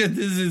 holy shit,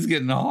 this is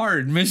getting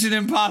hard, Mission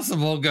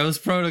Impossible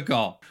Ghost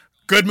Protocol.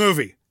 Good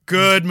movie.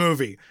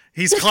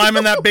 He's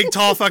climbing that big,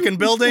 tall fucking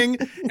building,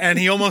 and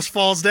he almost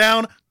falls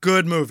down.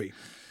 Good movie.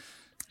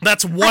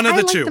 That's one of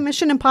the 2. I like the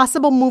Mission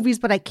Impossible movies,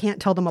 but I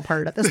can't tell them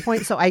apart at this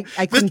point, so I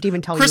couldn't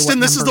even tell Kristen, you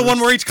what this is the one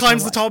where he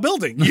climbs the tall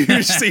building.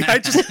 You see, I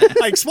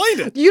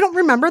explained it. You don't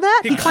remember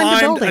that? He climbed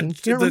the building.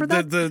 You don't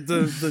remember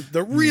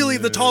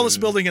the tallest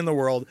building in the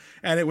world,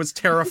 and it was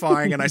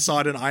terrifying, and I saw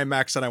it in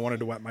IMAX, and I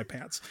wanted to wet my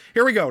pants.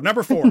 Here we go,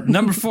 number 4.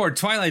 Number 4,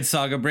 Twilight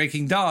Saga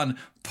Breaking Dawn,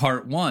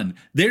 Part 1.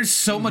 There's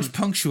so much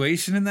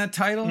punctuation in that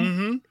title.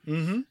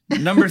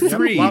 Number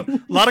 3.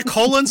 lot of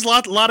colons,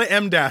 lot of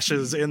M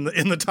dashes in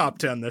the top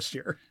 10 this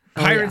year.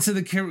 Pirates of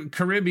the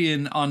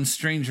Caribbean on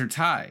Stranger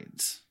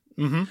Tides.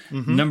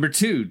 Number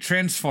 2,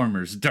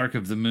 Transformers Dark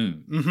of the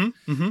Moon.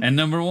 And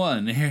number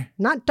 1,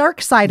 not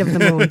Dark Side of the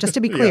Moon, just to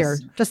be clear,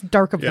 just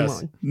Dark of the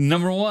Moon.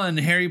 Number 1,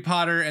 Harry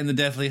Potter and the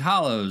Deathly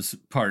Hallows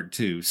Part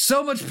 2.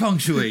 So much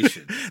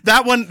punctuation.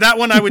 that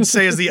one I would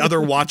say is the other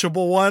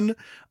watchable one.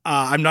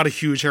 I'm not a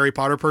huge Harry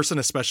Potter person,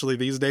 especially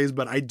these days,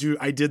 but I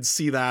did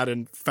see that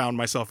and found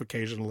myself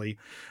occasionally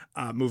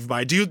moved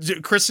by.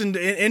 Kristen,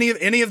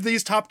 any of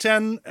these top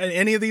 10,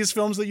 any of these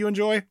films that you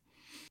enjoy?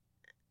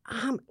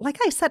 Like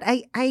I said,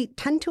 I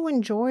tend to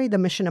enjoy the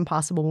Mission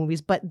Impossible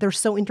movies, but they're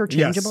so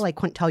interchangeable. Yes. I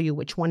couldn't tell you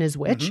which one is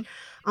which.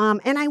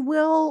 And I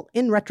will,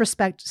 in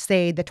retrospect,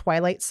 say the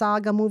Twilight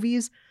Saga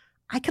movies,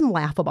 I can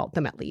laugh about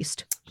them at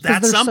least.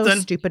 That's they're something. So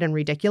stupid and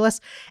ridiculous.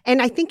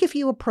 And I think if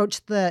you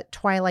approach the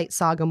Twilight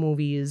Saga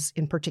movies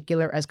in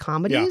particular as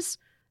comedies,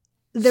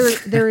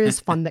 there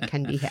is fun that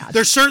can be had.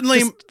 There's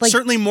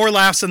certainly more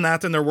laughs in that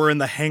than there were in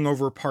The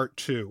Hangover Part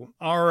 2.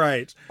 All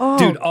right. Oh,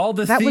 dude, all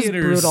the that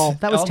theaters, was brutal.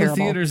 That was terrible.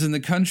 The theaters in the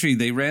country,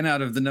 they ran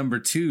out of the number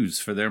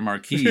 2s for their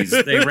marquees.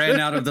 They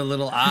ran out of the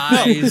little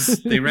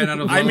I's. They ran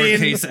out of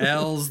lowercase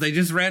L's. They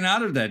just ran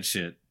out of that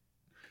shit.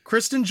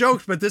 Kristen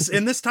joked, but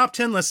in this top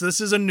 10 list, this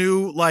is a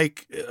new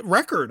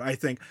record, I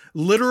think.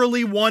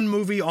 Literally one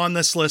movie on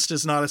this list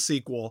is not a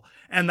sequel,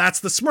 and that's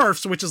The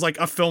Smurfs, which is like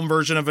a film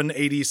version of an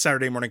 80s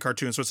Saturday morning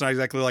cartoon, so it's not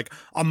exactly like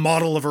a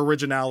model of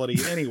originality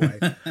anyway.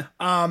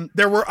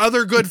 There were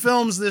other good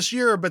films this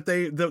year, but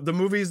the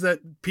movies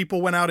that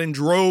people went out in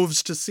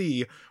droves to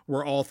see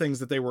were all things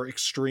that they were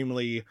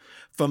extremely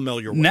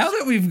familiar with. Now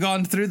that we've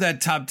gone through that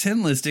top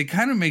 10 list, it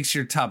kind of makes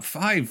your top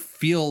 5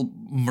 feel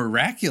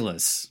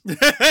miraculous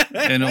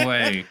in a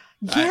way.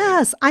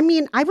 Yes. I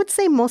mean, I would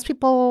say most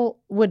people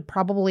would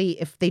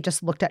probably, if they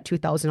just looked at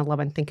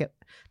 2011,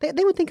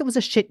 they would think it was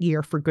a shit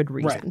year for good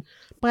reason. Right.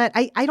 But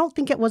I don't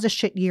think it was a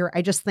shit year.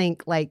 I just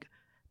think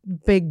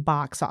big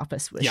box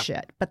office was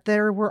shit. But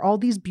there were all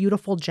these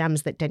beautiful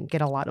gems that didn't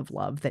get a lot of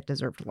love that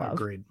deserved love.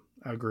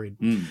 Agreed.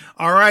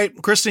 All right,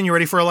 Kristen, you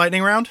ready for a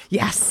lightning round?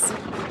 Yes.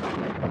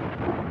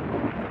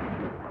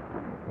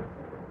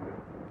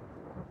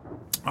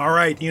 All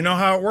right, you know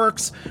how it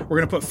works. We're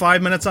going to put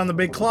 5 minutes on the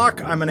big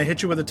clock. I'm going to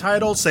hit you with a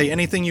title, say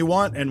anything you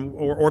want,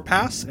 or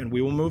pass, and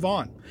we will move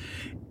on.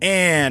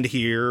 And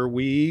here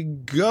we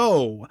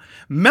go.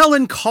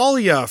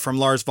 Melancholia from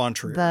Lars von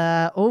Trier.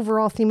 The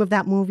overall theme of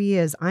that movie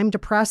is I'm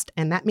depressed,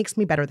 and that makes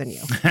me better than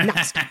you.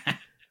 Next.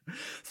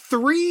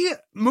 3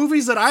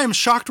 movies that I am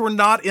shocked were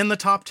not in the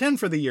top 10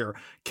 for the year.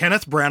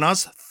 Kenneth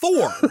Branagh's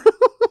Thor.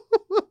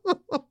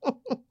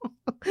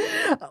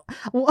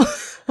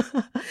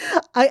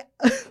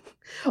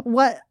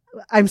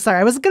 I'm sorry.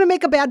 I was going to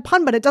make a bad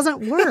pun, but it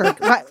doesn't work.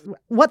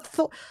 What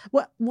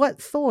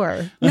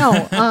Thor?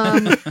 No.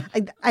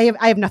 I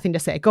have nothing to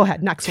say. Go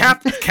ahead. Next one.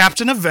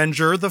 Captain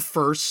America,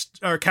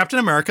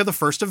 the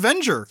first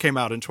Avenger came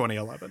out in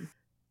 2011.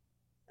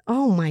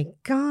 Oh my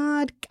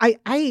God.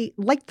 I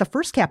liked the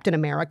first Captain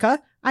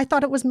America. I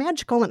thought it was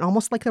magical and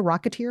almost like The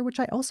Rocketeer, which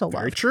I also loved.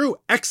 Very true.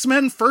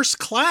 X-Men First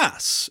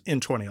Class in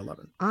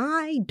 2011.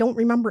 I don't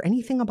remember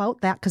anything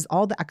about that because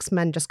all the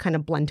X-Men just kind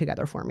of blend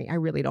together for me. I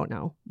really don't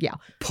know. Yeah.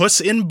 Puss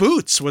in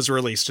Boots was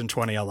released in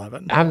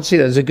 2011. I haven't seen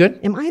that. Is it good?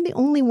 Am I the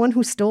only one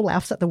who still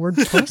laughs at the word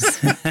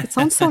puss? It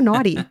sounds so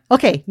naughty.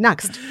 Okay,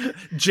 next.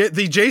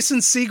 The Jason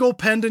Segel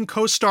penned and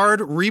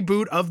co-starred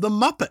reboot of The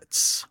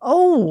Muppets.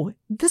 Oh,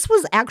 this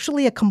was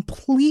actually a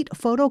complete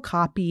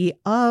photocopy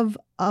of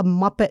a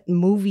Muppet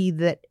movie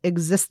that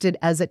existed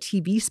as a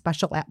TV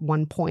special at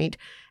one point.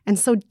 And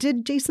so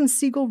did Jason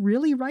Segel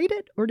really write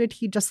it or did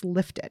he just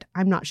lift it?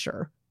 I'm not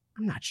sure.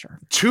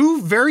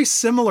 Two very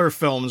similar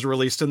films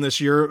released in this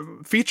year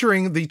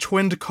featuring the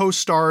twinned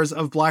co-stars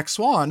of Black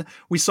Swan.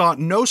 We saw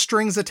No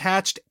Strings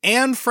Attached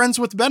and Friends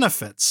with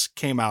Benefits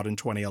came out in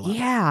 2011.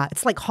 Yeah,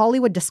 it's like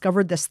Hollywood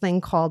discovered this thing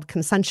called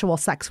consensual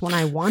sex when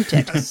I want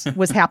it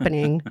was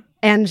happening.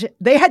 And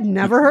they had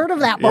never heard of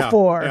that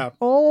before. Yeah.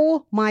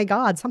 Oh my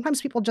God.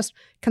 Sometimes people just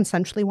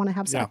consensually want to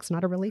have sex,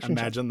 not a relationship.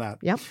 Imagine that.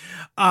 Yep.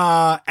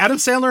 Adam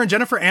Sandler and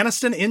Jennifer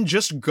Aniston in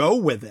Just Go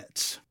With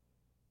It.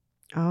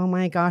 Oh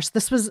my gosh.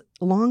 This was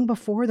long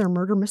before their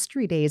murder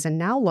mystery days. And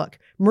now look,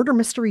 Murder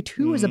Mystery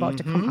 2 is about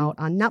to come out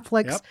on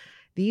Netflix. Yep.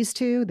 These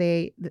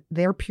two,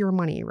 they're pure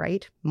money,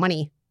 right?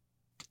 Money.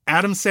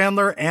 Adam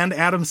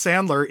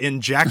Sandler in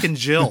Jack and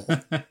Jill.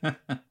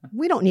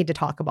 We don't need to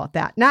talk about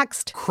that.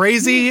 Next.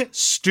 Crazy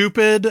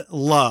Stupid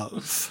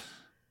Love.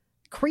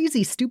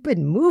 Crazy Stupid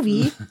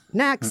Movie.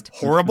 Next.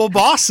 Horrible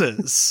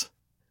Bosses.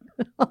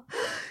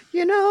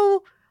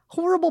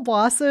 Horrible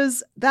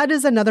Bosses, that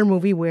is another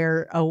movie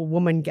where a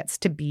woman gets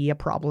to be a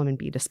problem and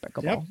be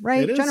despicable,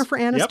 right? Jennifer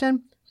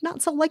Aniston,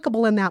 not so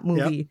likable in that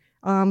movie,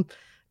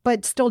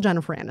 but still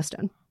Jennifer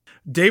Aniston.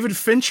 David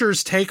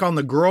Fincher's take on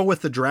The Girl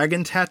with the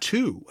Dragon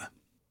Tattoo.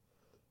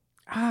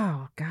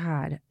 Oh,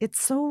 God.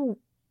 It's so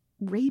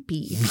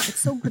rapey. It's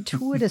so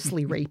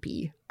gratuitously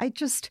rapey.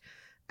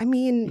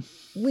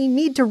 We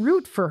need to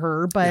root for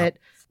her, but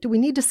do we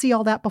need to see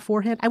all that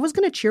beforehand? I was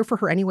going to cheer for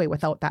her anyway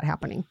without that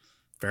happening.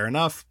 Fair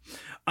enough.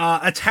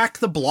 Attack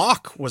the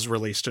Block was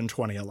released in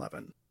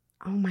 2011.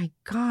 Oh my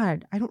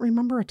God. I don't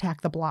remember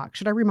Attack the Block.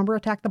 Should I remember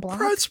Attack the Block?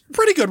 It's a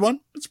pretty good one.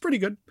 It's pretty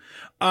good.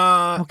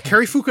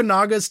 Cary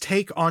Fukunaga's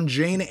take on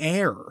Jane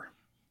Eyre.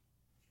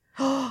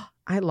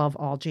 I love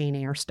all Jane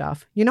Eyre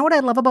stuff. You know what I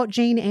love about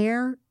Jane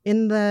Eyre?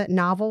 In the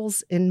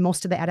novels, in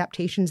most of the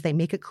adaptations, they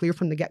make it clear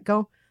from the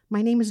get-go.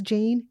 My name is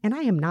Jane, and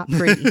I am not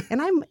pretty.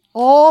 And I'm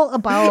all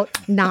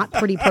about not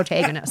pretty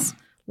protagonists.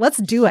 Let's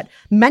do it.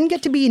 Men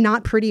get to be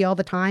not pretty all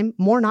the time.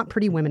 More not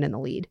pretty women in the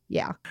lead.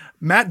 Yeah.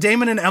 Matt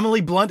Damon and Emily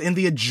Blunt in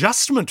The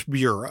Adjustment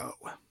Bureau.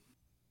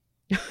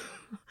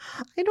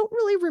 I don't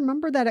really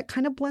remember that. It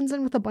kind of blends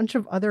in with a bunch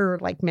of other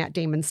Matt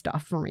Damon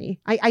stuff for me.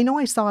 I know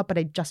I saw it, but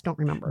I just don't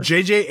remember.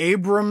 J.J.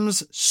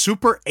 Abrams'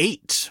 Super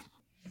 8.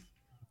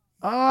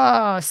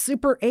 Oh,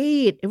 Super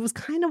 8. It was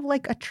kind of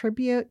like a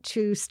tribute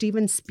to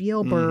Steven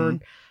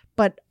Spielberg,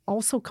 but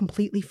also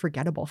completely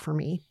forgettable for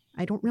me.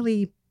 I don't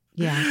really,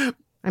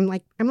 I'm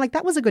like,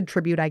 that was a good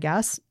tribute, I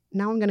guess.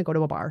 Now I'm going to go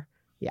to a bar.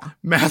 Yeah.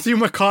 Matthew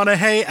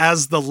McConaughey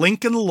as the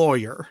Lincoln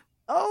Lawyer.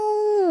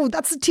 Oh,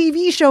 that's a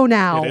TV show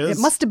now. It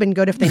must have been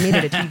good if they made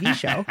it a TV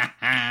show.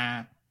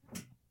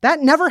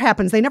 That never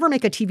happens. They never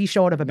make a TV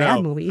show out of a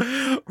bad movie.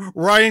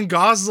 Ryan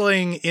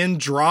Gosling in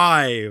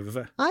Drive.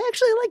 I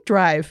actually like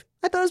Drive.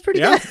 I thought it was pretty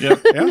good.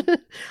 Yeah.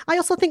 I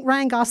also think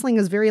Ryan Gosling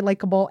is very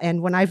likable.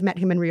 And when I've met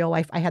him in real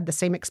life, I had the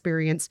same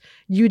experience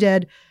you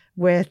did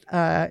with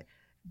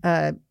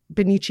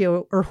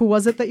Benicio, or who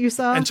was it that you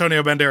saw?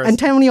 Antonio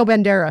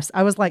Banderas.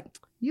 I was like,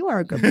 you are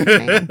a good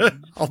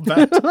man.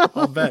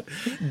 I'll bet.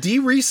 Dee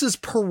Reese's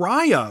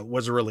Pariah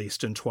was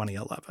released in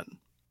 2011.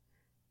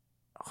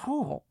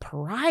 Oh,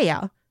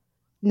 Pariah.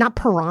 Not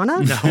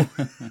Piranha? No.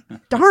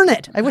 Darn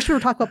it. I wish we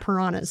were talking about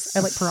piranhas.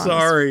 I like piranhas.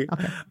 Sorry.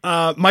 Okay.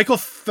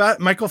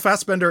 Michael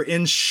Fassbender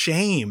in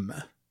Shame.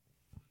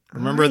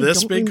 Remember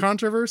this big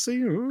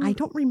controversy? Ooh. I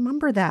don't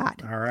remember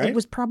that. All right. It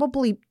was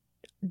probably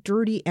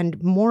dirty and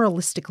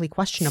moralistically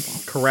questionable.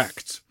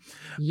 Correct.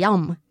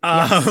 Yum.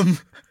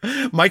 Yes.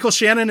 Michael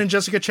Shannon and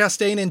Jessica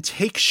Chastain in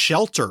Take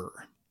Shelter.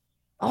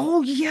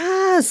 Oh,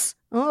 yes.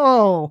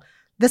 Oh,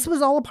 this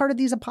was all a part of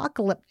these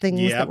apocalypse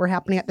things that were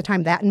happening at the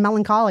time. That and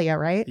Melancholia,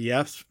 right?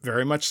 Yes,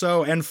 very much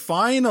so. And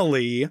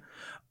finally,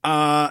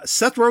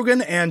 Seth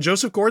Rogen and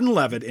Joseph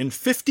Gordon-Levitt in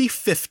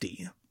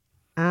 50-50.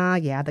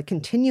 Yeah, the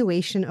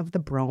continuation of the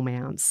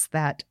bromance.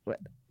 That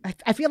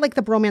I feel like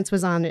the bromance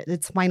was on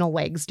its final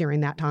legs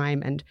during that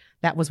time, and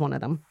that was one of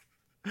them.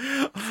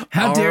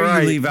 How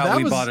dare you leave out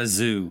We Bought a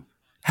Zoo?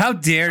 How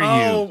dare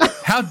you?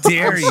 How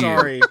dare you?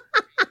 Sorry.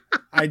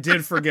 I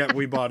did forget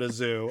We Bought a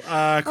Zoo.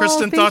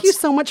 Kristen, thank you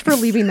so much for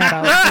leaving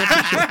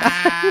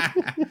that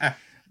out.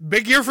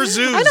 Big year for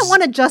zoos. I don't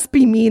want to just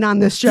be mean on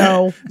this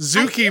show.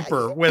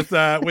 Zookeeper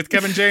with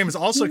Kevin James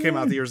also came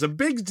out the year. It's a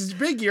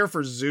big year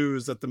for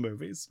zoos at the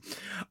movies.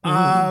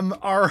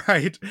 All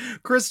right.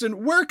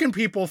 Kristen, where can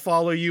people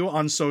follow you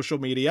on social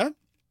media?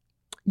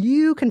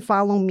 You can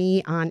follow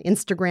me on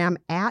Instagram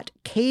at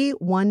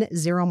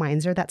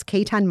K10Meinzer. That's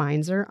K10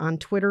 Meinzer. On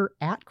Twitter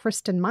at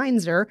Kristen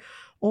Meinzer.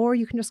 Or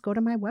you can just go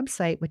to my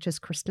website, which is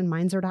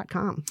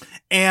KristenMeinzer.com.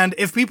 And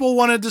if people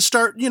wanted to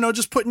start,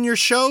 just putting your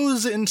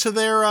shows into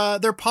their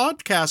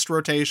podcast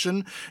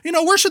rotation,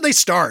 where should they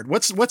start?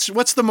 What's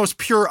the most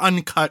pure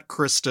uncut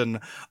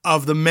Kristen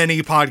of the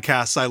many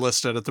podcasts I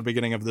listed at the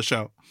beginning of the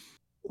show?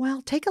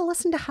 Well, take a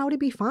listen to How to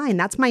Be Fine.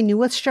 That's my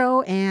newest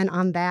show. And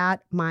on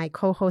that, my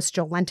co-host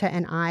Jolenta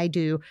and I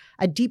do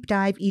a deep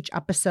dive each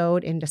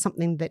episode into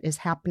something that is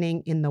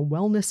happening in the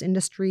wellness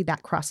industry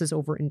that crosses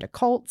over into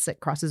cults.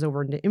 It crosses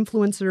over into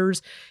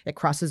influencers. It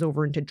crosses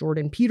over into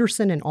Jordan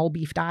Peterson and all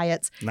beef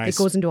diets. Nice. It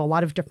goes into a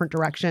lot of different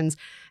directions.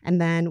 And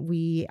then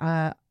we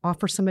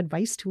offer some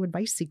advice to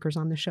advice seekers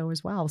on the show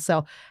as well.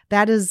 So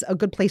that is a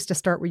good place to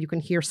start, where you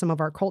can hear some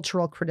of our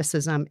cultural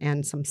criticism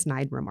and some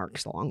snide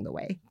remarks along the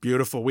way.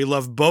 Beautiful. We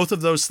love both of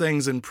those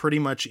things in pretty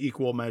much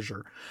equal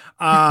measure.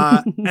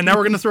 And now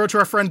we're going to throw it to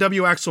our friend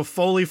W. Axel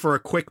Foley for a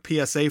quick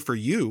PSA for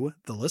you,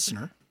 the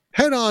listener.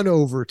 Head on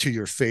over to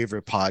your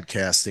favorite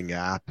podcasting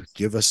app.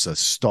 Give us a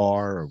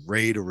star, a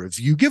rate, a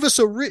review. Give us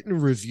a written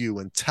review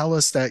and tell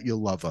us that you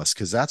love us,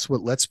 because that's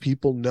what lets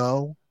people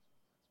know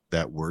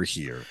that we're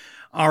here.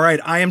 All right.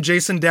 I am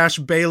Jason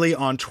Bailey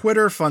on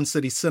Twitter, Fun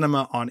City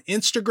Cinema on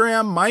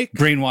Instagram. Mike?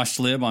 Brainwashed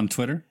Lib on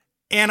Twitter.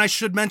 And I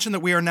should mention that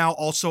we are now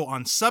also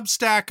on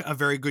Substack,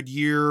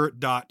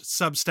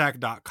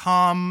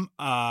 averygoodyear.substack.com.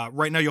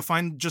 Right now you'll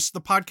find just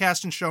the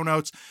podcast and show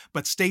notes,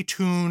 but stay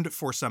tuned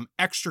for some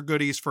extra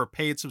goodies for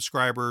paid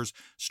subscribers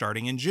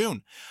starting in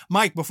June.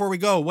 Mike, before we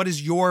go, what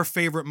is your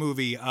favorite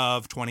movie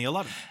of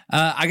 2011?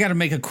 I got to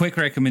make a quick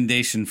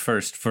recommendation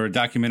first for a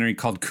documentary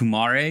called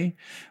Kumare,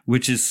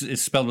 which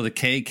is spelled with a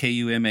K,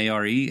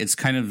 Kumare. It's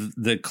kind of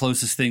the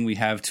closest thing we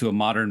have to a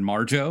modern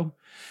Marjo,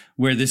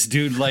 where this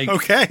dude,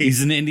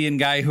 he's an Indian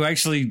guy who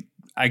actually,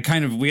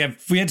 we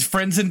had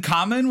friends in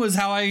common, was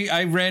how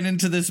I ran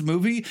into this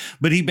movie.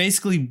 But he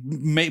basically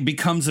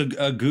becomes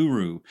a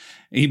guru.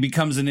 He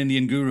becomes an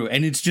Indian guru,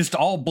 and it's just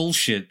all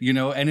bullshit,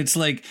 And it's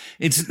like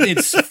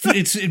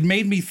it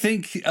made me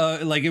think,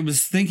 it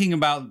was thinking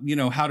about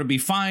How to Be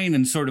Fine,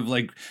 and sort of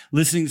like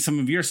listening to some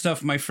of your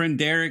stuff. My friend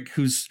Derek,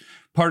 who's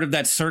part of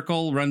that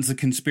circle, runs the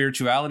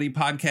Conspirituality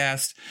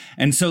podcast.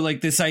 And so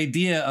this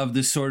idea of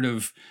this sort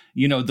of,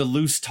 the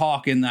loose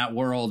talk in that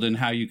world, and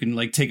how you can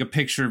take a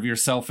picture of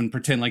yourself and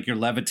pretend like you're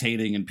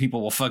levitating and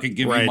people will fucking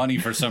give you money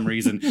for some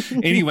reason.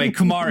 Anyway,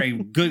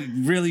 Kumare,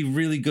 good, really,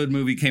 really good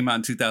movie, came out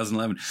in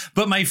 2011.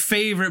 But my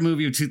favorite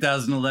movie of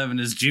 2011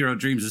 is Jiro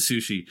Dreams of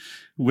Sushi,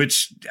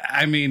 which,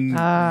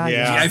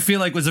 I feel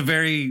like was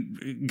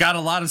got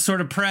a lot of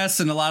sort of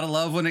press and a lot of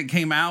love when it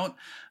came out.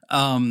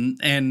 And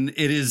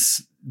it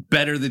is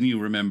better than you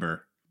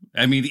remember.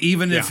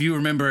 Even if you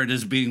remember it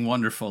as being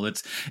wonderful,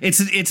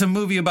 it's a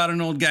movie about an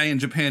old guy in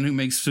Japan who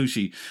makes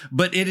sushi,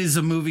 but it is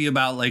a movie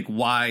about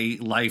why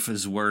life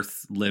is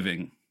worth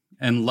living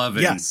and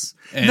loving. Yes.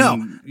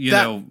 And,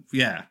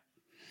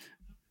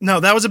 No,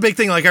 that was a big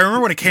thing. I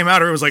remember when it came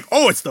out, it was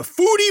it's the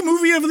foodie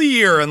movie of the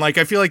year. And I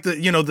feel like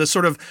the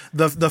sort of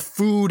the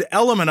food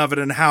element of it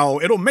and how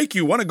it'll make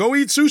you want to go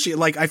eat sushi.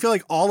 I feel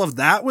like all of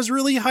that was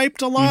really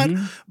hyped a lot,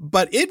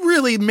 but it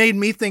really made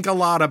me think a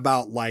lot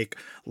about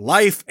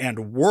life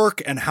and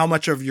work, and how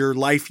much of your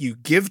life you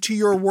give to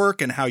your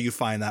work, and how you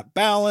find that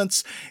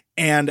balance,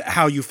 and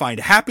how you find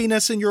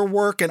happiness in your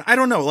work. And I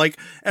don't know,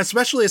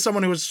 especially as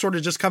someone who was sort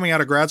of just coming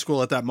out of grad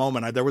school at that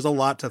moment, there was a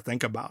lot to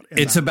think about.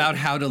 It's about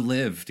how to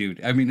live, dude.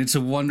 It's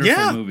a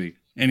wonderful movie.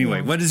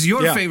 Anyway, what is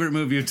your favorite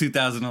movie of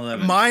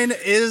 2011? Mine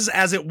is,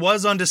 as it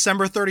was on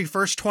December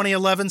 31st,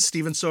 2011,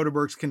 Steven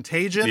Soderbergh's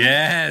Contagion.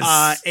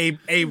 Yes. A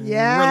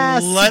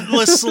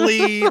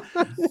relentlessly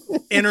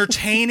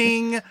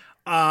entertaining,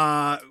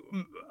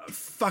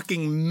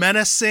 fucking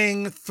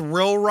menacing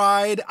thrill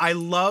ride. I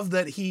love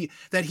that he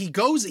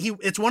goes,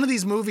 it's one of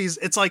these movies.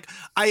 It's I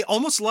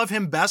almost love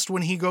him best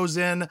when he goes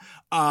in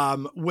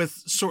with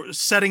sort of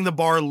setting the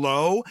bar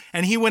low,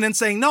 and he went in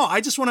saying, no, I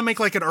just want to make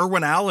an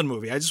Irwin Allen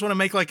movie. I just want to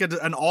make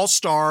an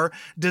all-star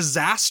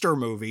disaster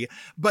movie.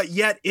 But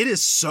yet it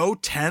is so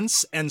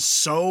tense and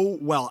so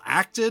well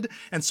acted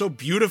and so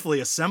beautifully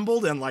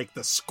assembled, and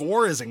the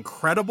score is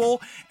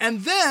incredible.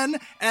 And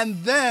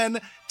then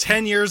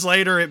 10 years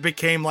later, it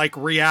became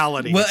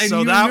reality. Well, and so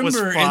you that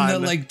remember was fun.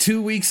 In the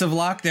 2 weeks of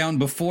lockdown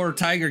before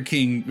Tiger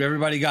King,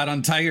 everybody got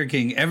on Tiger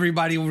King.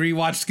 Everybody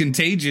rewatched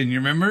Contagion, you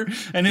remember?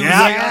 And it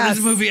was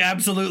this movie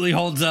absolutely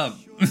holds up.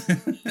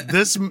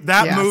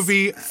 That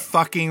movie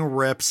fucking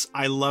rips.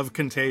 I love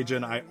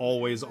Contagion. I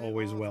always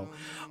will.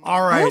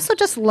 All right. I also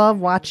just love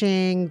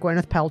watching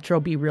Gwyneth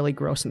Paltrow be really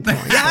gross and thorny.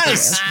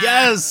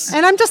 Yes.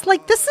 And I'm just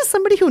this is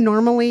somebody who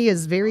normally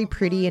is very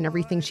pretty in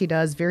everything she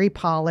does, very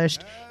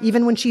polished.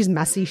 Even when she's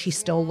messy, she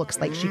still looks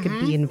like she could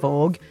be in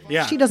Vogue.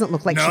 Yeah. She doesn't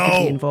look like she could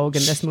be in Vogue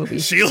in this movie.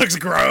 She looks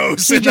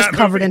gross. She's just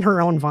covered in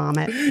her own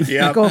vomit.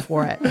 Yeah. Go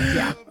for it.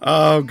 Yeah.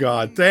 Oh,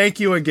 God. Thank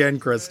you again,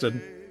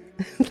 Kristen.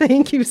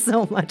 Thank you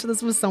so much.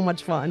 This was so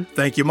much fun.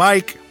 Thank you,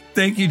 Mike.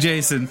 Thank you,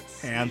 Jason.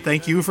 And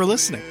thank you for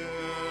listening.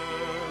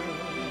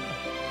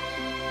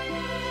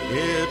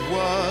 It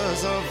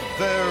was a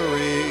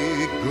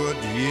very good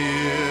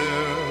year.